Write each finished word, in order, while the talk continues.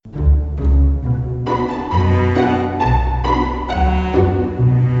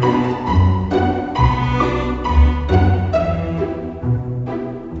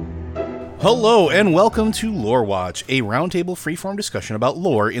Hello and welcome to Lore Watch, a roundtable freeform discussion about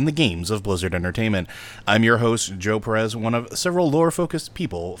lore in the games of Blizzard Entertainment. I'm your host, Joe Perez, one of several lore-focused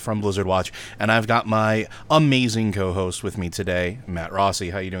people from Blizzard Watch, and I've got my amazing co-host with me today, Matt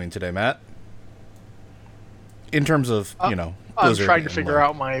Rossi. How you doing today, Matt? In terms of, Blizzard. I'm trying to figure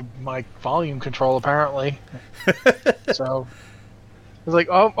out my volume control, apparently. So, I was like,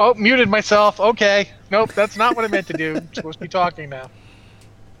 oh, muted myself. Okay. Nope, that's not what I meant to do. I'm supposed to be talking now.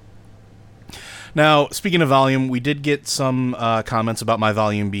 Now, speaking of volume, we did get some comments about my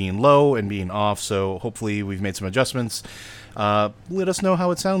volume being low and being off, so hopefully we've made some adjustments. Let us know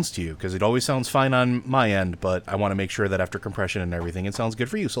how it sounds to you, because it always sounds fine on my end, but I want to make sure that after compression and everything, it sounds good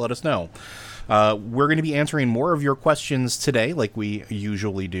for you, so let us know. We're going to be answering more of your questions today, like we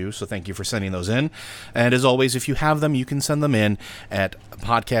usually do, so thank you for sending those in. And as always, if you have them, you can send them in at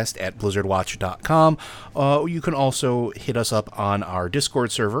podcast@blizzardwatch.com. You can also hit us up on our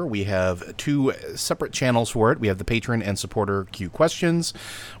Discord server. We have two separate channels for it. We have the patron and supporter Q questions,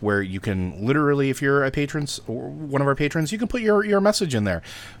 where you can literally, if you're a patron or one of our patrons, you can put your message in there.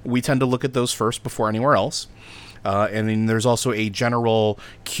 We tend to look at those first before anywhere else. And then there's also a general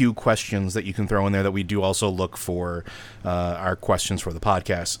Q questions that you can throw in there that we do also look for our questions for the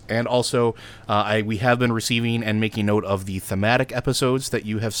podcast. And also, we have been receiving and making note of the thematic episodes that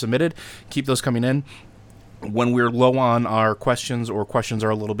you have submitted. Keep those coming in. When we're low on our questions, or questions are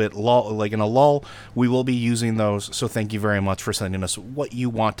a little bit in a lull, we will be using those. So thank you very much for sending us what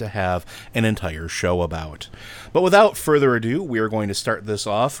you want to have an entire show about. But without further ado, we are going to start this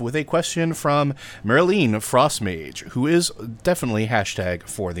off with a question from Marilyn Frostmage, who is definitely hashtag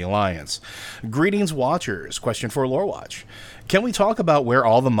for the Alliance. Greetings, Watchers. Question for Lore Watch. Can we talk about where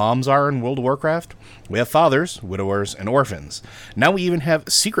all the moms are in World of Warcraft? We have fathers, widowers, and orphans. Now we even have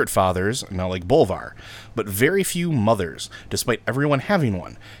secret fathers, not like Bolvar, but very few mothers, despite everyone having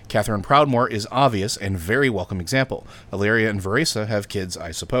one. Catherine Proudmoore is obvious and very welcome example. Alleria and Veresa have kids,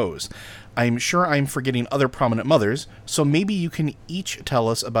 I suppose. I'm sure I'm forgetting other prominent mothers, so maybe you can each tell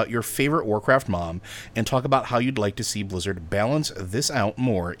us about your favorite Warcraft mom and talk about how you'd like to see Blizzard balance this out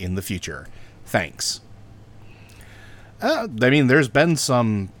more in the future. Thanks. There's been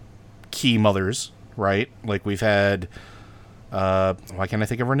some key mothers, right? Like we've had, why can't I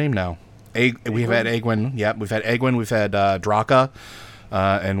think of her name now? We've had Egwene. Yeah, we've had Egwene. We've had Draka,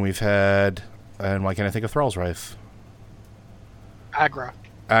 and we've had, and why can't I think of Thrall's wife? Agra.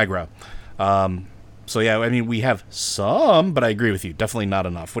 So yeah, we have some, but I agree with you. Definitely not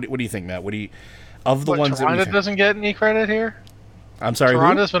enough. What do you think, Matt? Ones Tyrande doesn't get any credit here? I'm sorry.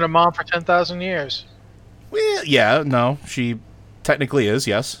 Tyrande's been a mom for 10,000 years. Well, yeah, no, she technically is,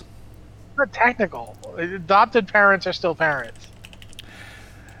 yes. Not technical. Adopted parents are still parents.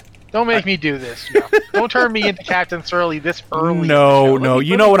 Don't make me do this. No. Don't turn me into Captain Surly this early. No,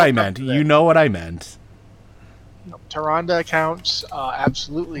 you know what I meant. You know what I meant. No, Tyrande counts.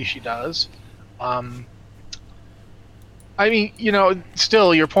 Absolutely she does.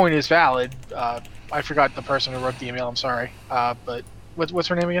 Still, your point is valid. I forgot the person who wrote the email, I'm sorry. But what's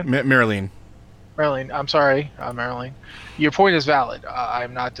her name again? Marilyn. Marilyn, I'm sorry, Marilyn. Your point is valid.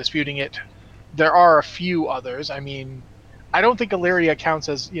 I'm not disputing it. There are a few others. I don't think Alleria counts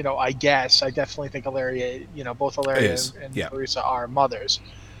as, I guess. I definitely think Alleria, both Alleria and Veresa are mothers.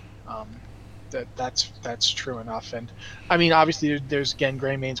 That's true enough. And, obviously, there's, again,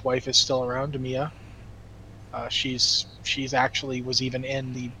 Greymane's wife is still around, Mia. She's actually was even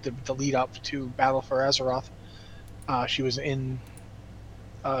in the lead up to Battle for Azeroth. She was in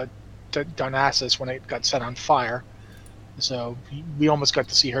Darnassus when it got set on fire, so we almost got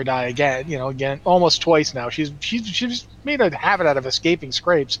to see her die again. Almost twice now. She's made a habit out of escaping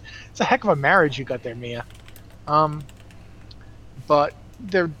scrapes. It's a heck of a marriage you got there, Mia. But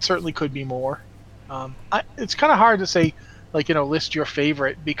there certainly could be more. It's kind of hard to say, list your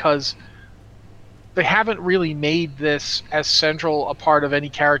favorite, because they haven't really made this as central a part of any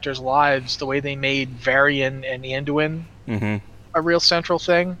character's lives the way they made Varian and Anduin a real central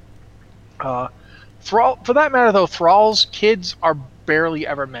thing. Thrall, for that matter, though, Thrall's kids are barely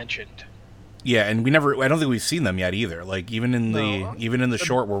ever mentioned. Yeah, and I don't think we've seen them yet either. Like even in the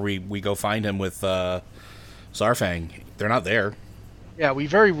short where we go find him with Saurfang, they're not there. Yeah, we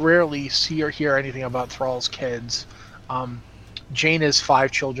very rarely see or hear anything about Thrall's kids. Jaina's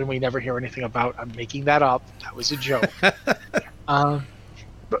 5 children we never hear anything about. I'm making that up. That was a joke.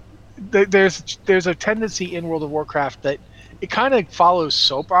 But there's a tendency in World of Warcraft that it kind of follows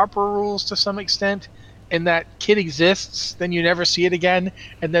soap opera rules to some extent, in that kid exists, then you never see it again,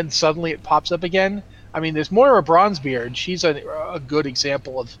 and then suddenly it pops up again. There's Moira Bronzebeard. She's a good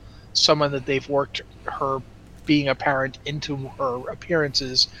example of someone that they've worked her being a parent into her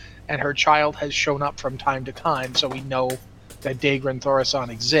appearances and her child has shown up from time to time, so we know that Daegran Thorasan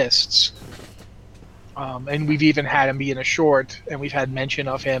exists. And we've even had him be in a short, and we've had mention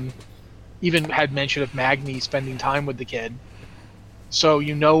of him, even had mention of Magni spending time with the kid. So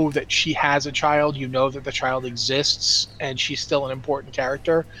you know that she has a child, you know that the child exists, and she's still an important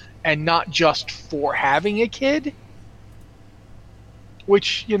character, and not just for having a kid,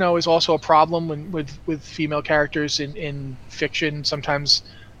 which, you know, is also a problem with female characters in fiction. Sometimes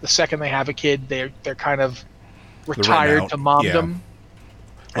the second they have a kid, they're kind of retired to momdom.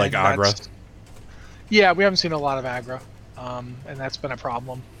 Yeah. Like Agra. Yeah, we haven't seen a lot of Agra, and that's been a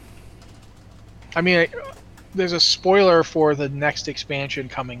problem. I mean, there's a spoiler for the next expansion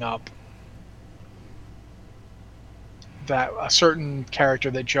coming up that a certain character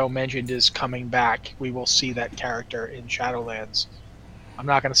that Joe mentioned is coming back. We will see that character in Shadowlands. I'm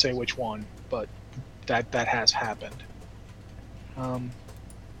not going to say which one, but that has happened.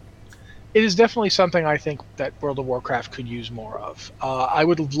 It is definitely something I think that World of Warcraft could use more of. I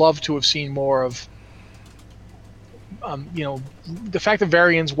would love to have seen more of, you know, the fact that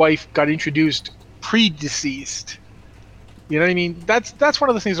Varian's wife got introduced pre-deceased. You know what I mean? That's one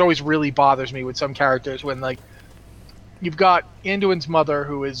of the things that always really bothers me with some characters, when, like, you've got Anduin's mother,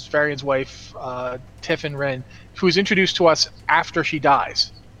 who is Varian's wife, Tiffin Wren, who is introduced to us after she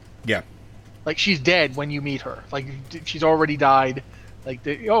dies. Yeah. Like, she's dead when you meet her. Like, she's already died. Like,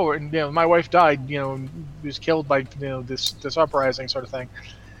 and, you know, my wife died, you know, was killed by, you know, this uprising sort of thing.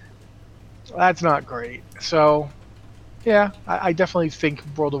 That's not great. So, yeah, I definitely think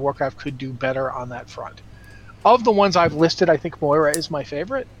World of Warcraft could do better on that front. Of the ones I've listed, I think Moira is my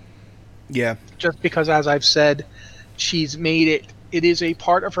favorite. Yeah. Just because, as I've said, she's made it is a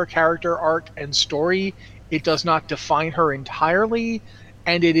part of her character arc and story. It does not define her entirely,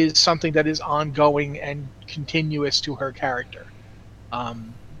 and it is something that is ongoing and continuous to her character.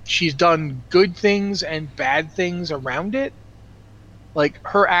 She's done good things and bad things around it. Like,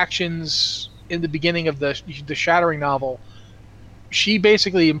 her actions in the beginning of the Shattering novel, she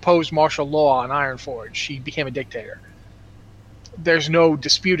basically imposed martial law on Ironforge. She became a dictator. There's no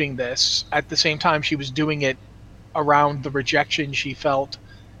disputing this. At the same time, she was doing it around the rejection she felt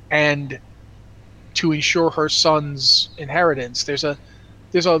and to ensure her son's inheritance. There's an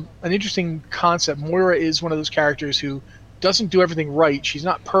interesting concept. Moira is one of those characters who doesn't do everything right. She's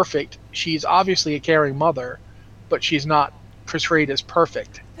not perfect. She's obviously a caring mother, but she's not portrayed as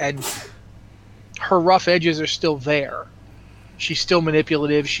perfect. And her rough edges are still there. She's still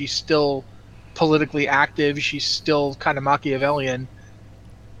manipulative. She's still politically active. She's still kind of Machiavellian.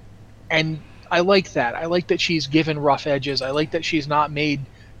 And I like that. I like that she's given rough edges. I like that she's not made...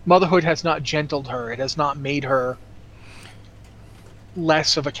 Motherhood has not gentled her. It has not made her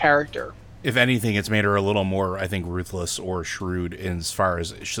less of a character. If anything, it's made her a little more, I think, ruthless or shrewd as far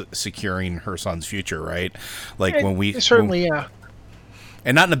as securing her son's future, right? Like, yeah.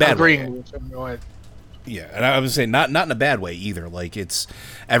 And not in a bad way. Go ahead. Yeah, and I was saying not in a bad way either. Like, it's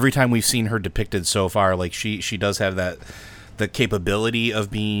every time we've seen her depicted so far, like she does have the capability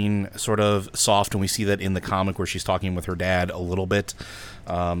of being sort of soft, and we see that in the comic where she's talking with her dad a little bit.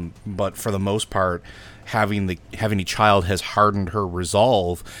 But for the most part, having a child has hardened her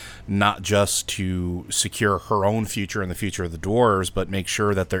resolve, not just to secure her own future and the future of the dwarves, but make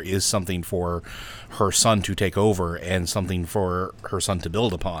sure that there is something for her son to take over and something for her son to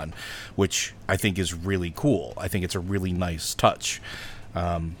build upon, which I think is really cool. I think it's a really nice touch.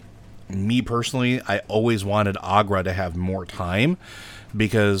 Me personally, I always wanted Agra to have more time,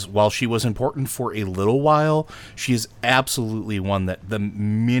 because while she was important for a little while, she is absolutely one that the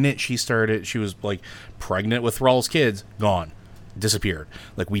minute she started, she was like pregnant with Thrall's kids, gone, disappeared.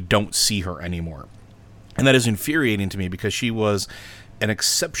 Like, we don't see her anymore. And that is infuriating to me, because she was an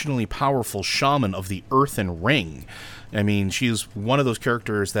exceptionally powerful shaman of the Earthen Ring. I mean, she's one of those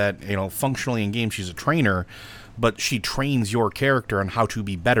characters that, you know, functionally in game, she's a trainer, but she trains your character on how to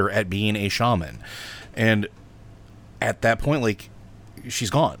be better at being a shaman. And at that point, like, she's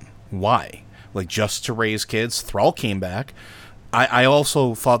gone. Why? Like, just to raise kids? Thrall came back. I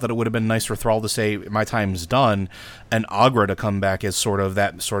also thought that it would have been nice for Thrall to say, my time's done, and Agra to come back as sort of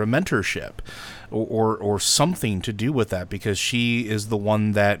that sort of mentorship, or something to do with that, because she is the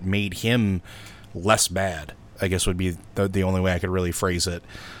one that made him less bad, I guess would be the only way I could really phrase it.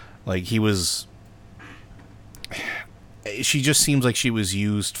 Like, she just seems like she was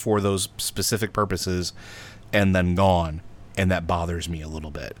used for those specific purposes and then gone, and that bothers me a little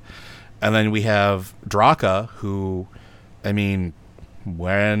bit. And then we have Draka, who, I mean,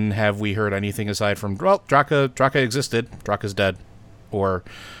 when have we heard anything aside from, well, Draka existed, Draka's dead, or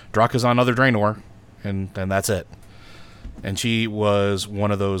Draka's on other Draenor, and that's it. And she was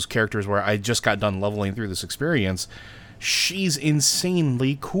one of those characters where I just got done leveling through this experience. She's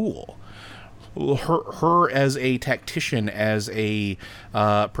insanely cool. Her as a tactician, as a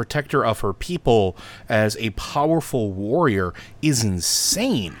protector of her people, as a powerful warrior is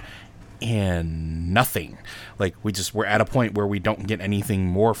insane. And nothing. Like, we're at a point where we don't get anything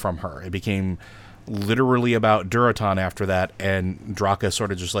more from her. It became literally about Durotan after that, and Draka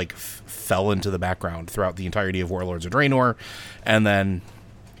sort of just like fell into the background throughout the entirety of Warlords of Draenor, and then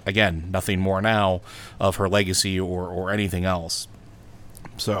again, nothing more now of her legacy or anything else.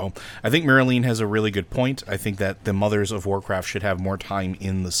 So I think Marilyn has a really good point. I think that the Mothers of Warcraft should have more time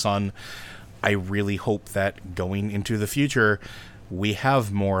in the sun. I really hope that going into the future, we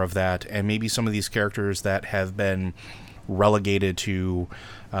have more of that, and maybe some of these characters that have been relegated to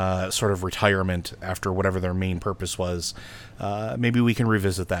sort of retirement after whatever their main purpose was, maybe we can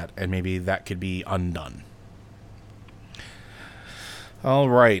revisit that, and maybe that could be undone. All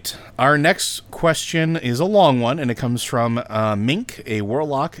right. Our next question is a long one, and it comes from Mink, a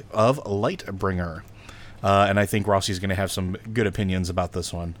warlock of Lightbringer. And I think Rossi's going to have some good opinions about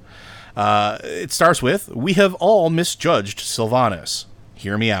this one. It starts with, "We have all misjudged Sylvanas.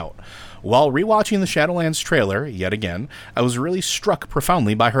 Hear me out. While rewatching the Shadowlands trailer, yet again, I was really struck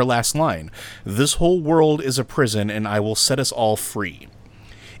profoundly by her last line. 'This whole world is a prison, and I will set us all free.'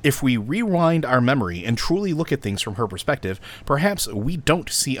 If we rewind our memory and truly look at things from her perspective, perhaps we don't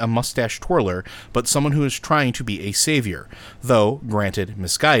see a mustache twirler, but someone who is trying to be a savior, though, granted,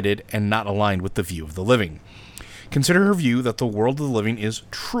 misguided and not aligned with the view of the living. Consider her view that the world of the living is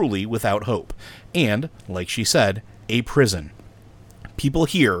truly without hope, and, like she said, a prison. People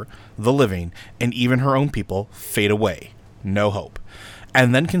here, the living, and even her own people, fade away. No hope.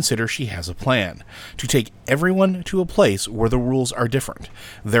 And then consider she has a plan. To take everyone to a place where the rules are different.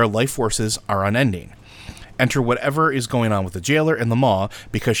 Their life forces are unending. Enter whatever is going on with the jailer and the Maw,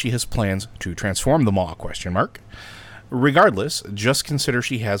 because she has plans to transform the Maw, ? Regardless, just consider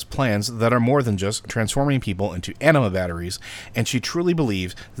she has plans that are more than just transforming people into anima batteries, and she truly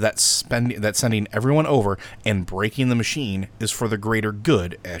believes that sending everyone over and breaking the machine is for the greater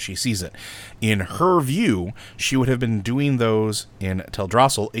good as she sees it. In her view, she would have been doing those in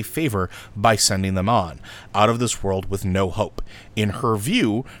Teldrassil a favor by sending them on, out of this world with no hope. In her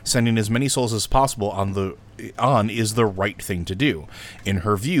view, sending as many souls as possible on is the right thing to do. In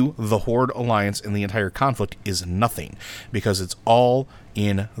her view, the Horde alliance and the entire conflict is nothing, because it's all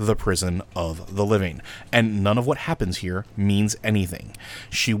in the prison of the living, and none of what happens here means anything.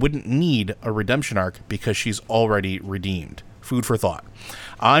 She wouldn't need a redemption arc because she's already redeemed. Food for thought."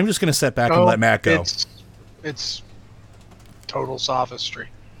 I'm just going to sit back and let Matt go. It's total sophistry.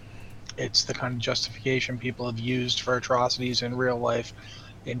 It's the kind of justification people have used for atrocities in real life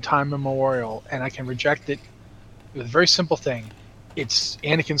in time immemorial, and I can reject it with a very simple thing. It's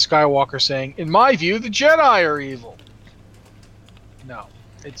Anakin Skywalker saying, "In my view, the Jedi are evil." No,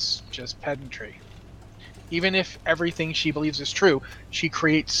 it's just pedantry. Even if everything she believes is true, she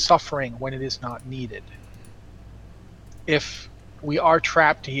creates suffering when it is not needed. If we are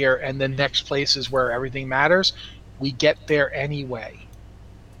trapped here and the next place is where everything matters, we get there anyway.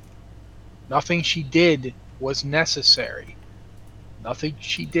 Nothing she did was necessary. Nothing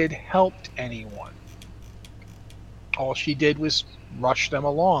she did helped anyone. All she did was rush them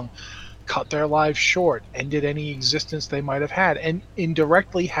along, cut their lives short, ended any existence they might have had, and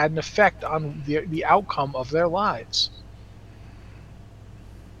indirectly had an effect on the outcome of their lives.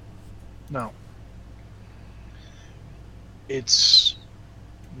 No. It's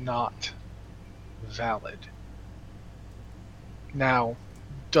not valid. Now,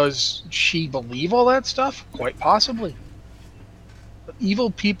 does she believe all that stuff? Quite possibly. But evil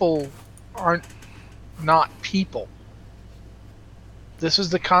people aren't not people. This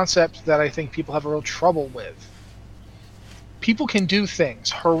is the concept that I think people have a real trouble with. People can do things,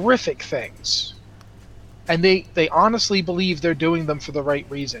 horrific things, and they honestly believe they're doing them for the right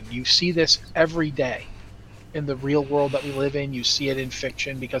reason. You see this every day in the real world that we live in. You see it in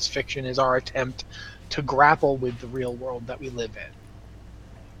fiction, because fiction is our attempt to grapple with the real world that we live in.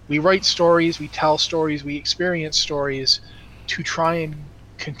 We write stories, we tell stories, we experience stories to try and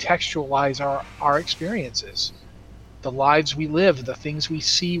contextualize our experiences. The lives we live, the things we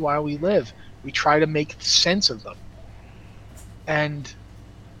see while we live. We try to make sense of them. And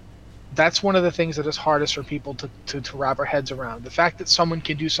that's one of the things that is hardest for people to wrap our heads around. The fact that someone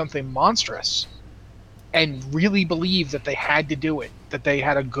can do something monstrous and really believe that they had to do it, that they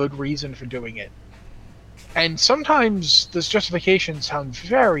had a good reason for doing it. And sometimes this justification sounds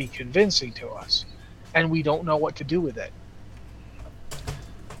very convincing to us, and we don't know what to do with it.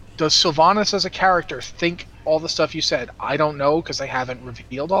 Does Sylvanas as a character think all the stuff you said. I don't know because they haven't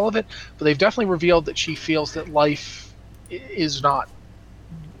revealed all of it, but they've definitely revealed that she feels that life is not.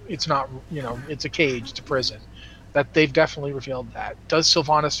 It's not. It's a cage. It's a prison. That they've definitely revealed that. Does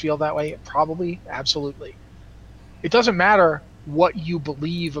Sylvanas feel that way? Probably, absolutely. It doesn't matter what you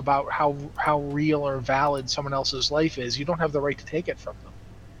believe about how real or valid someone else's life is. You don't have the right to take it from them,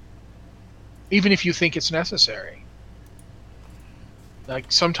 even if you think it's necessary.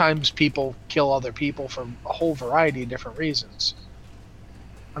 Like, sometimes people kill other people for a whole variety of different reasons.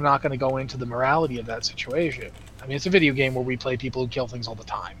 I'm not going to go into the morality of that situation. I mean, it's a video game where we play people who kill things all the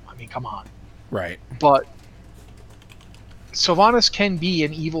time. I mean, come on. Right. But Sylvanas can be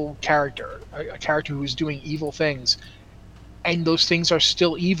an evil character, a character who is doing evil things, and those things are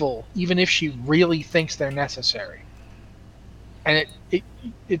still evil, even if she really thinks they're necessary. And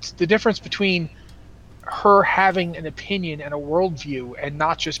it's the difference between her having an opinion and a worldview and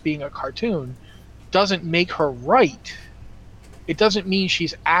not just being a cartoon doesn't make her right. It doesn't mean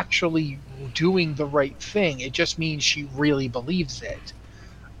she's actually doing the right thing. It just means she really believes it.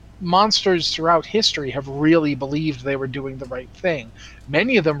 Monsters throughout history have really believed they were doing the right thing.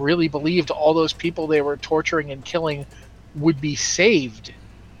 Many of them really believed all those people they were torturing and killing would be saved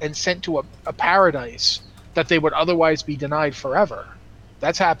and sent to a paradise that they would otherwise be denied forever.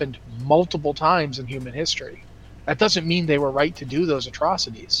 That's happened multiple times in human history. That doesn't mean they were right to do those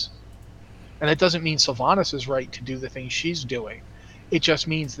atrocities. And it doesn't mean Sylvanas is right to do the things she's doing. It just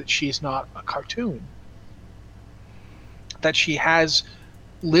means that she's not a cartoon. That she has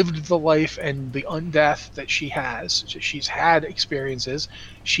lived the life and the undeath that she has. She's had experiences.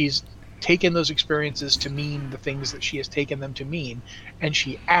 She's taken those experiences to mean the things that she has taken them to mean, and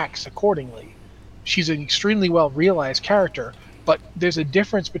she acts accordingly. She's an extremely well-realized character, but there's a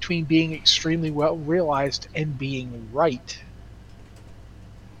difference between being extremely well-realized and being right.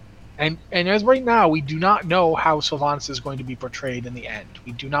 And as right now, we do not know how Sylvanas is going to be portrayed in the end.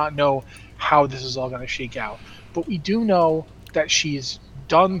 We do not know how this is all going to shake out. But we do know that she's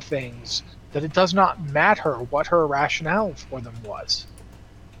done things that it does not matter what her rationale for them was.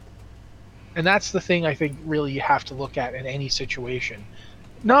 And that's the thing I think really you have to look at in any situation.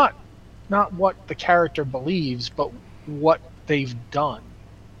 Not what the character believes, but what they've done.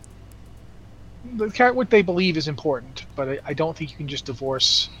 What they believe is important, but I don't think you can just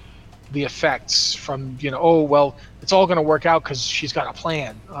divorce the effects from, oh, well, it's all going to work out because she's got a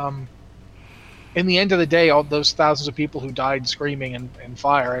plan. In the end of the day, all those thousands of people who died screaming and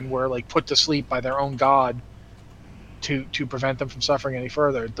fire and were like put to sleep by their own god to prevent them from suffering any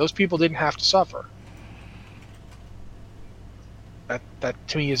further, those people didn't have to suffer. That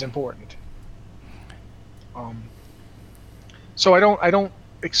to me is important. So I don't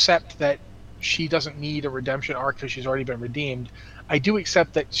accept that she doesn't need a redemption arc because she's already been redeemed. I do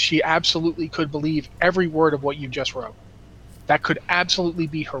accept that she absolutely could believe every word of what you just wrote. That could absolutely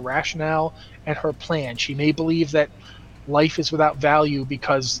be her rationale and her plan. She may believe that life is without value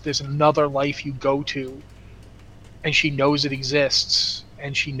because there's another life you go to, and she knows it exists,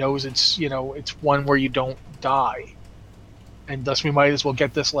 and she knows it's one where you don't die, and thus we might as well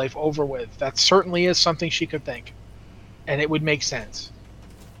get this life over with. That certainly is something she could think, and it would make sense.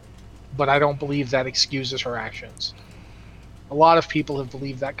 But I don't believe that excuses her actions. A lot of people have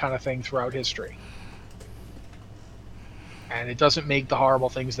believed that kind of thing throughout history. And it doesn't make the horrible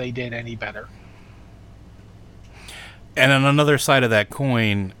things they did any better. And on another side of that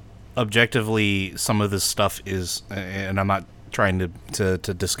coin, objectively, some of this stuff is, and I'm not trying to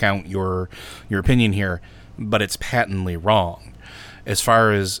discount your opinion here, but it's patently wrong. As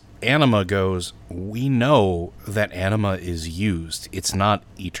far as anima goes, we know that anima is used. It's not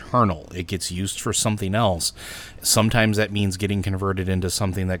eternal. It gets used for something else. Sometimes that means getting converted into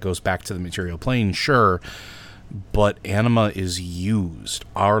something that goes back to the material plane, sure, but anima is used.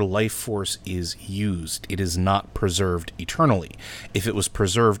 Our life force is used. It is not preserved eternally. If it was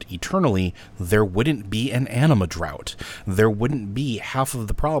preserved eternally, there wouldn't be an anima drought. There wouldn't be half of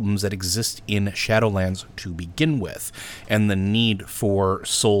the problems that exist in Shadowlands to begin with, and the need for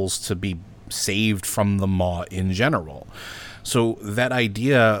souls to be saved from the maw in general. So that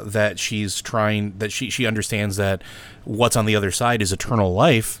idea that she's trying, that she understands that what's on the other side is eternal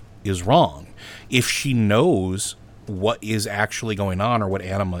life is wrong. If she knows what is actually going on or what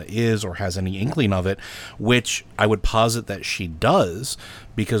anima is or has any inkling of it, which I would posit that she does,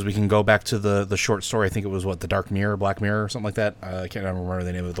 because we can go back to the short story. I think it was the Dark Mirror, Black Mirror, or something like that. I can't remember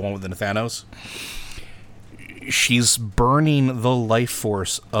the name of it, the one with the Nathanos. She's burning the life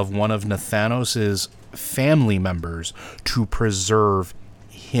force of one of Nathanos's family members to preserve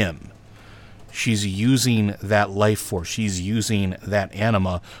him. She's using that life force. She's using that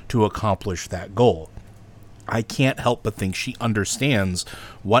anima to accomplish that goal. I can't help but think she understands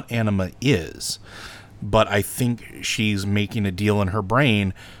what anima is. But I think she's making a deal in her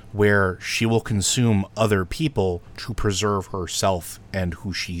brain where she will consume other people to preserve herself and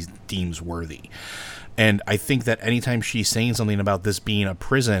who she deems worthy. And I think that anytime she's saying something about this being a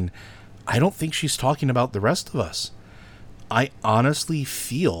prison, I don't think she's talking about the rest of us. I honestly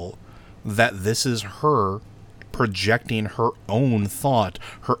feel that this is her projecting her own thought,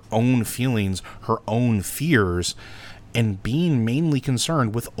 her own feelings, her own fears, and being mainly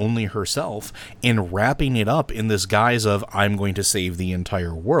concerned with only herself and wrapping it up in this guise of, I'm going to save the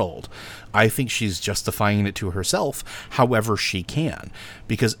entire world. I think she's justifying it to herself however she can,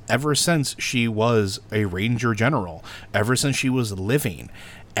 because ever since she was a Ranger General, ever since she was living,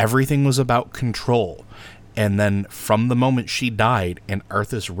 everything was about control. And then from the moment she died and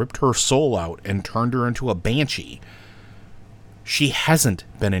Arthas ripped her soul out and turned her into a banshee, she hasn't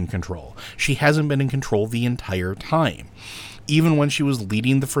been in control. She hasn't been in control the entire time. Even when she was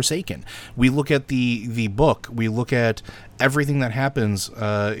leading the Forsaken. We look at the book. We look at everything that happens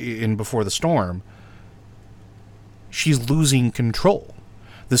in Before the Storm. She's losing control.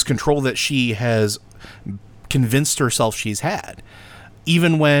 This control that she has convinced herself she's had.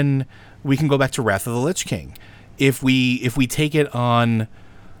 Even when we can go back to Wrath of the Lich King. If we take it on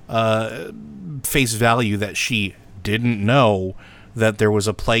face value that she didn't know that there was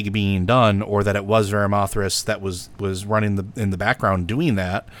a plague being done, or that it was Varimathras that was running in the background doing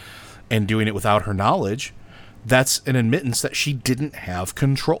that, and doing it without her knowledge, that's an admittance that she didn't have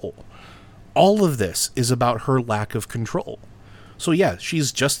control. All of this is about her lack of control. So yeah,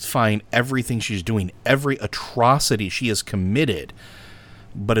 she's justifying everything she's doing, every atrocity she has committed,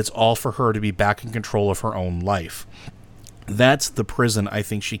 but it's all for her to be back in control of her own life. That's the prison I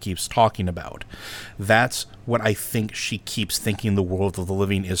think she keeps talking about. That's what I think she keeps thinking the world of the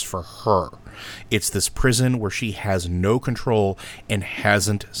living is for her. It's this prison where she has no control and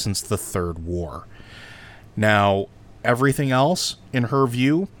hasn't since the Third War. Now, everything else, in her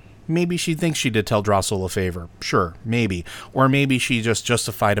view, maybe she thinks she did Teldrassil a favor. Sure, maybe. Or maybe she just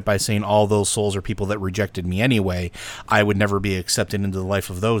justified it by saying all those souls are people that rejected me anyway. I would never be accepted into the life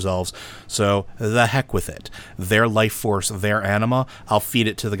of those elves. So, the heck with it. Their life force, their anima, I'll feed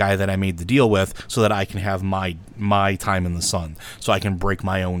it to the guy that I made the deal with so that I can have my time in the sun. So I can break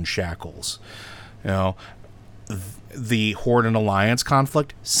my own shackles. You know, the Horde and Alliance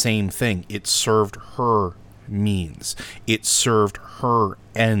conflict, same thing. It served her means. It served her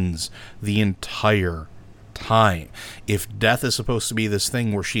ends the entire time. If death is supposed to be this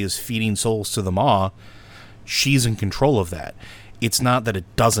thing where she is feeding souls to the Maw, she's in control of that. It's not that it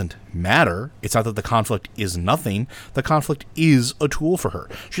doesn't matter. It's not that the conflict is nothing. The conflict is a tool for her.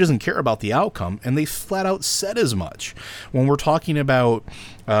 She doesn't care about the outcome, and they flat out said as much. When we're talking about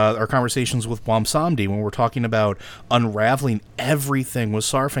our conversations with Bwomsamdi, when we're talking about unraveling everything with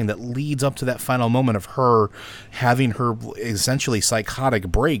Saurfang that leads up to that final moment of her having her essentially psychotic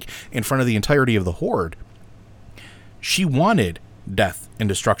break in front of the entirety of the Horde, she wanted death and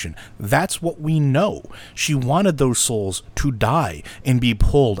destruction. That's what we know. She wanted those souls to die and be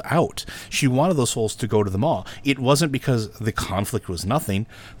pulled out. She wanted those souls to go to the Maw. It wasn't because the conflict was nothing.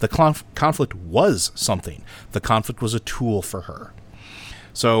 The conflict was something. The conflict was a tool for her.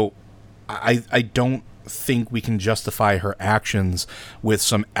 So I don't think we can justify her actions with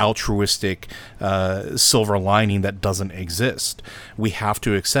some altruistic silver lining that doesn't exist. We have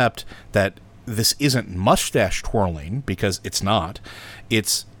to accept that this isn't mustache twirling, because it's not.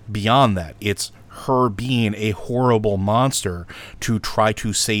 It's beyond that. It's her being a horrible monster to try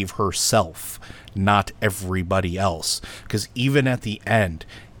to save herself, not everybody else. Because even at the end,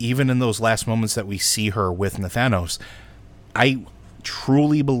 even in those last moments that we see her with Nathanos, I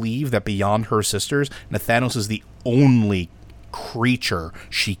truly believe that beyond her sisters, Nathanos is the only creature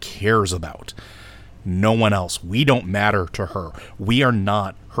she cares about. No one else. We don't matter to her. We are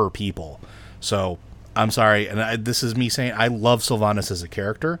not her people. So, I'm sorry, and this is me saying, I love Sylvanas as a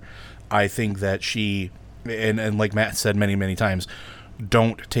character. I think that she, and like Matt said many, many times,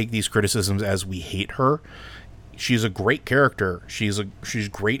 don't take these criticisms as we hate her. She's a great character. She's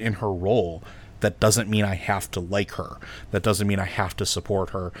great in her role. That doesn't mean I have to like her. That doesn't mean I have to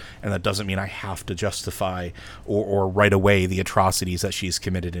support her. And that doesn't mean I have to justify or write away the atrocities that she's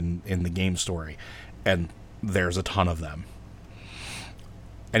committed in the game story. And there's a ton of them.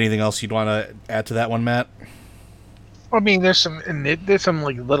 Anything else you'd want to add to that one, Matt? I mean, there's some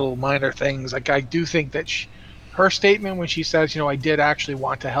like little minor things. Like, I do think that her statement when she says, I did actually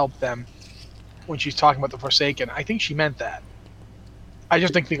want to help them, when she's talking about the Forsaken, I think she meant that. I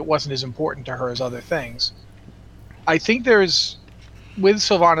just think it wasn't as important to her as other things. I think there's with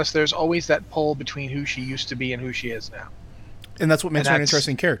Sylvanas, there's always that pull between who she used to be and who she is now. And that's what makes And her an that's-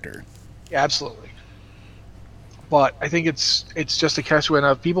 interesting character. Absolutely. But I think it's just a catch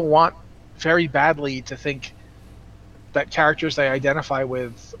when people want very badly to think that characters they identify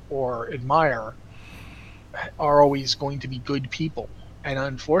with or admire are always going to be good people. And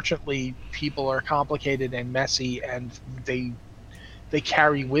unfortunately, people are complicated and messy, and they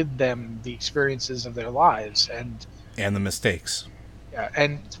carry with them the experiences of their lives. And And the mistakes. yeah,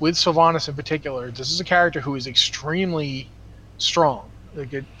 and with Sylvanas in particular, this is a character who is extremely strong.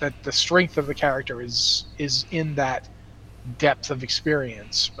 That the strength of the character is in that depth of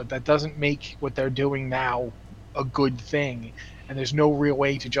experience, but that doesn't make what they're doing now a good thing. And there's no real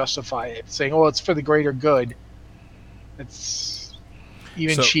way to justify it, saying, "Oh, it's for the greater good." It's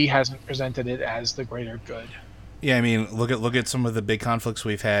even she hasn't presented it as the greater good. Yeah, I mean, look at some of the big conflicts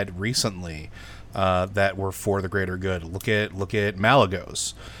we've had recently that were for the greater good. Look at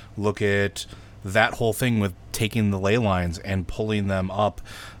Malagos. Look at that whole thing with taking the ley lines and pulling them up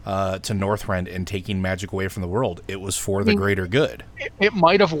to Northrend and taking magic away from the world. It was for the greater good. It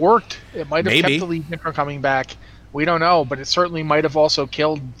might have worked. It might have Maybe. kept the Legion from coming back. We don't know, but it certainly might have also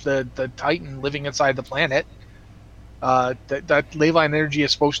killed the Titan living inside the planet. That ley line energy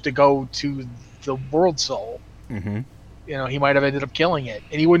is supposed to go to the World Soul. Mm-hmm. You know, he might have ended up killing it,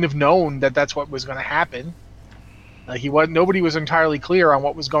 and he wouldn't have known that that's what was going to happen. Nobody was entirely clear on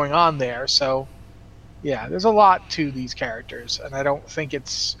what was going on there. So, yeah, there's a lot to these characters, and I don't think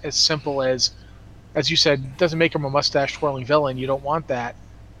it's as simple as you said. It doesn't make him a mustache twirling villain. You don't want that,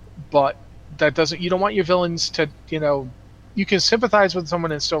 but that doesn't. You don't want your villains to. You can sympathize with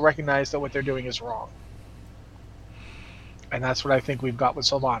someone and still recognize that what they're doing is wrong. And that's what I think we've got with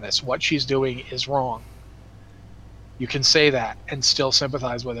Sylvanas. What she's doing is wrong. You can say that and still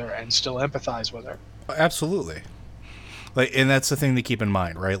sympathize with her and still empathize with her. Absolutely. And that's the thing to keep in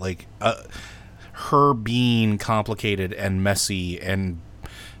mind, right? Her being complicated and messy and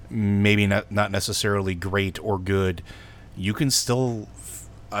maybe not necessarily great or good, you can still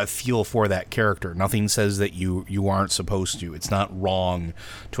feel for that character. Nothing says that you aren't supposed to. It's not wrong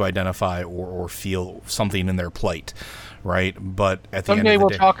to identify or feel something in their plight, right? But at the end of the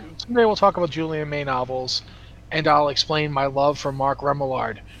day... Someday we'll talk about Julian May novels, and I'll explain my love for Mark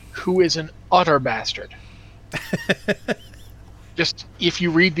Remillard, who is an utter bastard. Just, if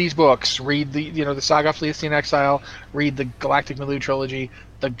you read these books, read the Saga of Fleetstein in Exile, read the Galactic Milieu trilogy,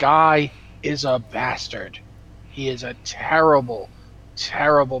 the guy is a bastard. He is a terrible,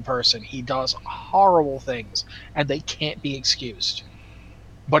 terrible person. He does horrible things, and they can't be excused.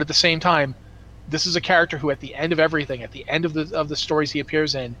 But at the same time, this is a character who, at the end of everything, at the end of the stories he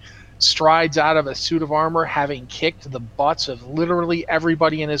appears in, strides out of a suit of armor having kicked the butts of literally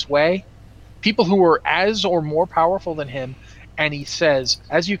everybody in his way, people who were as or more powerful than him, and he says,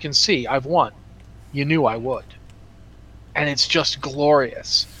 "As you can see, I've won. You knew I would." And it's just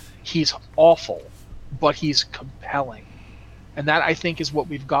glorious. He's awful, but he's compelling. And that, I think, is what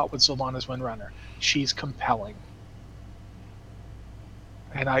we've got with Sylvanas Windrunner. She's compelling.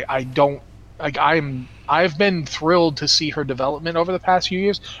 And I've been thrilled to see her development over the past few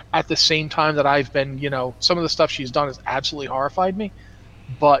years, at the same time that I've been, some of the stuff she's done has absolutely horrified me,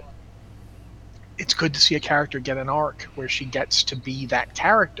 but it's good to see a character get an arc where she gets to be that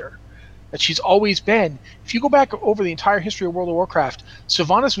character that she's always been. If you go back over the entire history of World of Warcraft,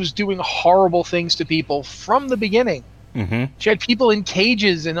 Sylvanas was doing horrible things to people from the beginning. Mm-hmm. She had people in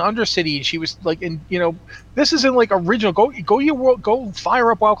cages in Undercity, and she was like, this isn't like original. Go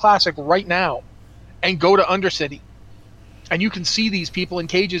fire up WoW Classic right now, and go to Undercity, and you can see these people in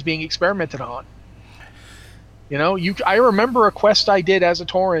cages being experimented on. I remember a quest I did as a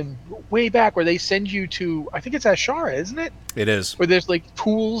Tauren way back where they send you to, I think it's Azshara, isn't it? It is. Where there's like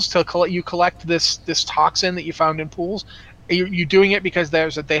pools to collect. You collect this toxin that you found in pools. You're doing it because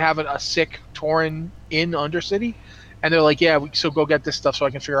they have a sick Tauren in Undercity. And they're like, yeah, so go get this stuff so I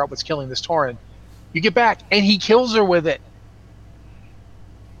can figure out what's killing this Tauren. You get back, and he kills her with it.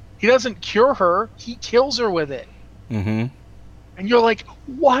 He doesn't cure her. He kills her with it. Mm-hmm. And you're like,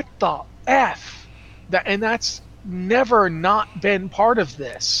 what the F? That's never not been part of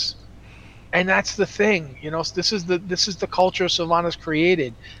this. And that's the thing. This is the culture Sylvanas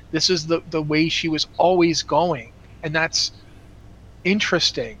created. This is the way she was always going. And that's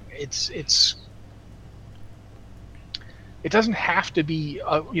interesting. It doesn't have to be,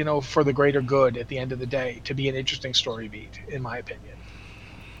 for the greater good at the end of the day to be an interesting story beat, in my opinion.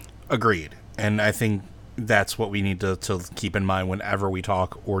 Agreed. And I think that's what we need to keep in mind whenever we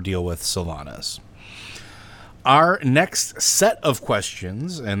talk or deal with Sylvanas. Our next set of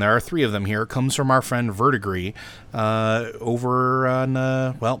questions, and there are 3 of them here, comes from our friend Verdigree over on,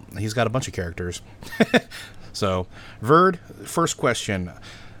 well, he's got a bunch of characters. So, Verd, first question.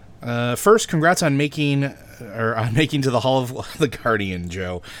 First, congrats on making to the Hall of the Guardian,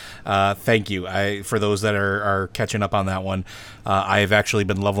 Joe. Thank you. For those that are catching up on that one, I have actually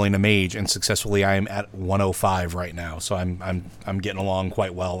been leveling a mage, and successfully I am at 105 right now. So I'm getting along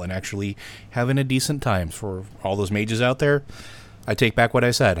quite well and actually having a decent time. For all those mages out there, I take back what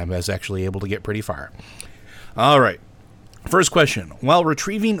I said. I was actually able to get pretty far. All right. First question. While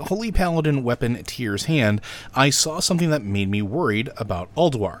retrieving Holy Paladin weapon Tyr's hand, I saw something that made me worried about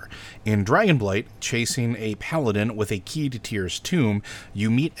Ulduar. In Dragonblight, chasing a paladin with a key to Tyr's tomb, you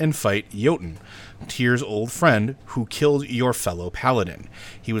meet and fight Jotun, Tyr's old friend who killed your fellow paladin.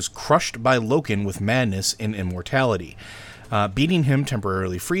 He was crushed by Loken with madness and immortality. Beating him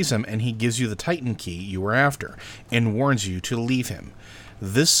temporarily frees him, and he gives you the Titan key you were after, and warns you to leave him.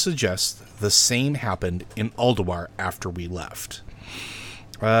 This suggests the same happened in Ulduar after we left.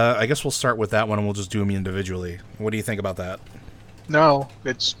 I guess we'll start with that one, and we'll just do them individually. What do you think about that? No,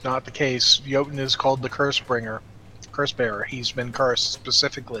 it's not the case. Jotun is called the Curse Bearer. He's been cursed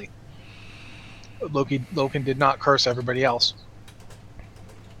specifically. Loken did not curse everybody else.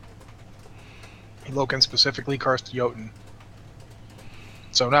 Loken specifically cursed Jotun.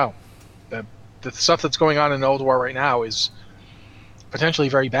 So no, the stuff that's going on in Ulduar right now is potentially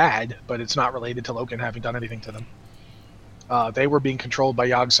very bad, but it's not related to Loken having done anything to them. They were being controlled by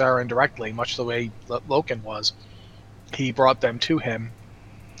Yogg-Saron directly, much the way Loken was. He brought them to him,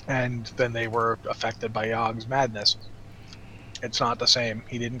 and then they were affected by Yogg's madness. It's not the same.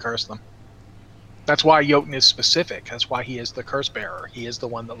 He didn't curse them. That's why Jotun is specific. That's why he is the Curse Bearer. He is the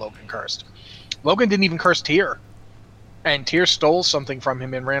one that Loken cursed. Loken didn't even curse Tyr, and Tyr stole something from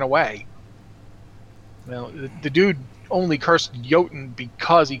him and ran away. Well, the dude only cursed Jotun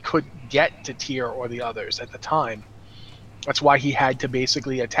because he couldn't get to Tyr or the others at the time. That's why he had to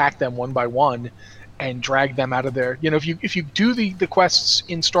basically attack them one by one and drag them out of their... You know, if you do the quests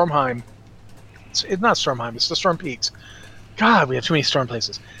in Stormheim... It's not Stormheim, it's the Storm Peaks. God, we have too many storm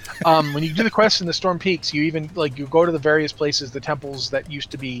places. When you do the quests in the Storm Peaks, you even you go to the various places, the temples that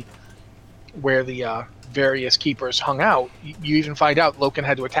used to be where the various keepers hung out. You even find out Loken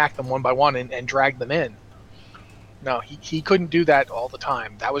had to attack them one by one and drag them in. No, he couldn't do that all the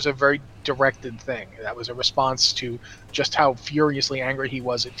time. That was a very directed thing. That was a response to just how furiously angry he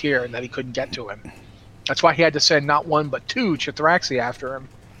was at Tyr and that he couldn't get to him. That's why he had to send not 1 but 2 Chithraxi after him,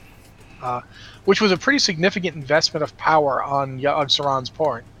 which was a pretty significant investment of power on Yogg-Saron's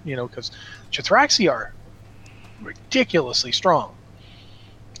part. You know, because Chithraxi are ridiculously strong.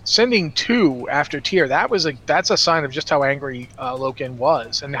 Sending 2 after Tyr, that's a sign of just how angry Loken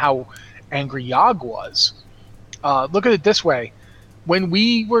was and how angry Yogg was. Look at it this way: when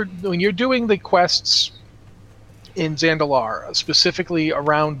you're doing the quests in Zandalar, specifically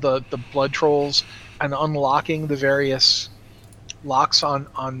around the blood trolls and unlocking the various locks on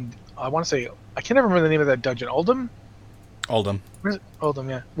I want to say, I can't remember the name of that dungeon. Uldum. Where's it? Uldum,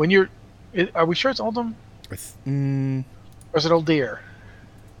 yeah. Are we sure it's Uldum? Or is it Uldir?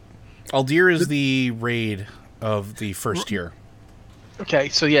 Uldir is the raid of the first tier. Okay,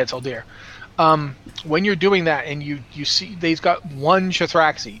 so yeah, it's Uldir. When you're doing that and you see they've got 1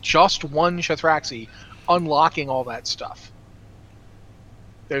 Chithraxi, just 1 Chithraxi, unlocking all that stuff.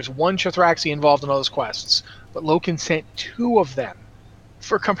 There's 1 Chithraxi involved in all those quests, but Loken sent 2 of them.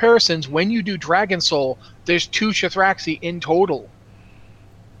 For comparisons, when you do Dragon Soul, there's 2 Chithraxi in total.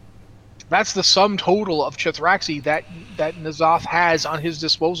 That's the sum total of Chithraxi that N'Zoth has on his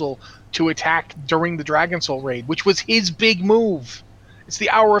disposal to attack during the Dragon Soul raid, which was his big move. It's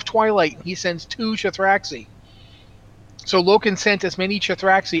the Hour of Twilight. He sends 2 Chithraxi. So Loken sent as many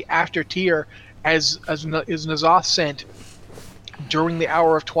Chithraxi after Tyr as N'Zoth sent during the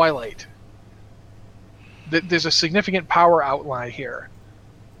Hour of Twilight. There's a significant power outline here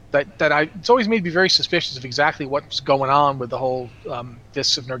it's always made me very suspicious of exactly what's going on with the whole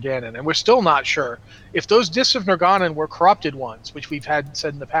Discs of Nerganon. And we're still not sure. If those Discs of Nerganon were corrupted ones, which we've had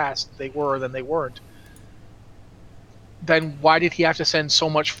said in the past they were, then they weren't, then why did he have to send so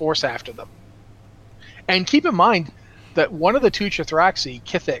much force after them? And keep in mind that one of the 2 Chithraxi,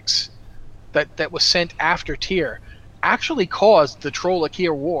 Kithix, that was sent after Tyr, actually caused the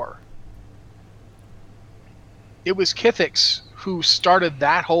Troll-Akir War. It was Kithix who started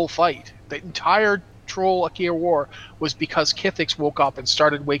that whole fight. The entire Troll-Akir War was because Kithix woke up and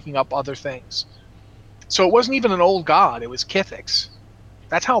started waking up other things. So it wasn't even an old god, it was Kithix.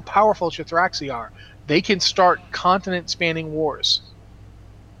 That's how powerful Chithraxi are. They can start continent-spanning wars.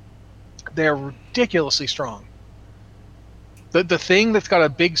 They're ridiculously strong. The thing that's got a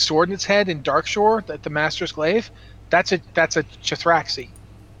big sword in its head in Darkshore, the Master's Glaive, that's a Chithraxi.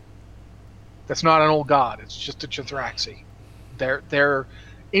 That's not an old god. It's just a Chithraxi. They're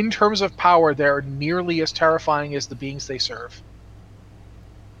in terms of power, they're nearly as terrifying as the beings they serve.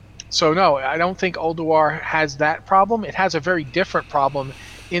 So no, I don't think Ulduar has that problem. It has a very different problem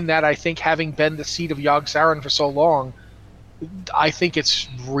in that I think having been the seat of Yogg-Saron for so long, I think it's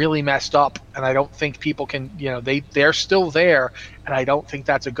really messed up, and I don't think people can, they're still there, and I don't think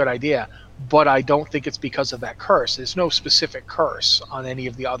that's a good idea. But I don't think it's because of that curse. There's no specific curse on any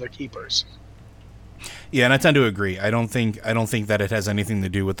of the other keepers. Yeah, and I tend to agree. I don't think that it has anything to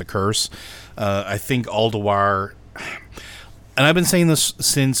do with the curse. I think Ulduar, and I've been saying this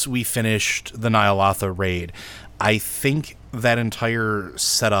since we finished the Ny'alotha raid, I think that entire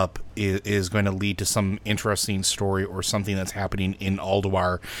setup is going to lead to some interesting story or something that's happening in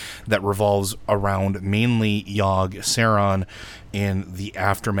Ulduar that revolves around mainly Yogg-Saron and the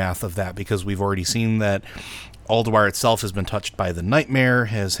aftermath of that, because we've already seen that Ulduar itself has been touched by the Nightmare,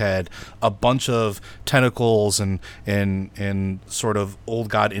 has had a bunch of tentacles and sort of old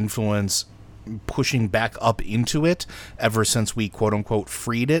god influence pushing back up into it ever since we quote-unquote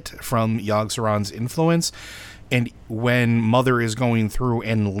freed it from Yogg-Saron's influence. And when Mother is going through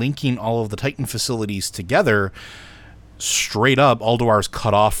and linking all of the Titan facilities together, straight up, Ulduar's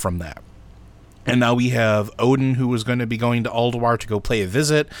cut off from that. And now we have Odin, who was going to be going to Ulduar to go pay a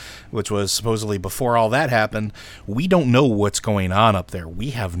visit, which was supposedly before all that happened. We don't know what's going on up there. We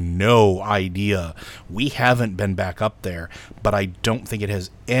have no idea. We haven't been back up there, but I don't think it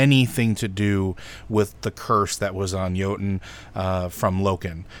has anything to do with the curse that was on Jotun from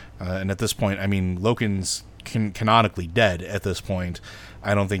Loken. And at this point, I mean, Loken's canonically dead at this point.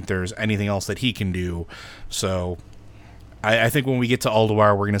 I don't think there's anything else that he can do. So I think when we get to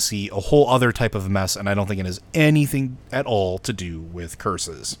Ulduar, we're going to see a whole other type of mess, and I don't think it has anything at all to do with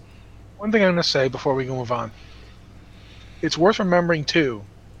curses. One thing I'm going to say before we move on. It's worth remembering, too,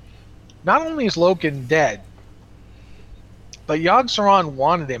 not only is Loken dead, but Yogg-Saron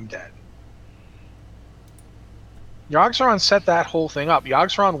wanted him dead. Yogg-Saron set that whole thing up.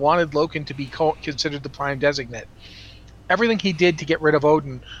 Yogg-Saron wanted Loken to be considered the Prime Designate. Everything he did to get rid of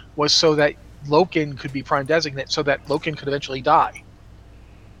Odin was so that Loken could be Prime Designate, so that Loken could eventually die.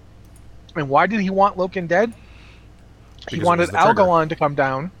 And why did he want Loken dead? He wanted Algalon to come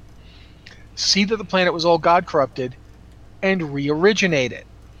down, see that the planet was all God corrupted, and re-originate it.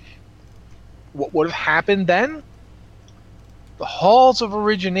 What would have happened then? The Halls of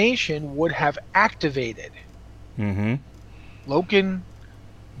Origination would have activated. Mm-hmm. Loken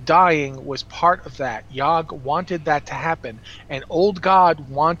dying was part of that. Yogg wanted that to happen, and Old God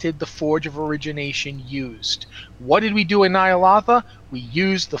wanted the Forge of Origination used. What did we do in Ny'alotha? We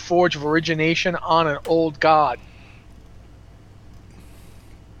used the Forge of Origination on an Old God.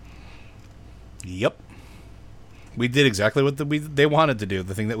 Yep. We did exactly what they wanted to do,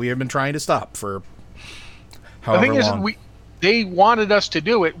 the thing that we have been trying to stop for however long. The thing is, they wanted us to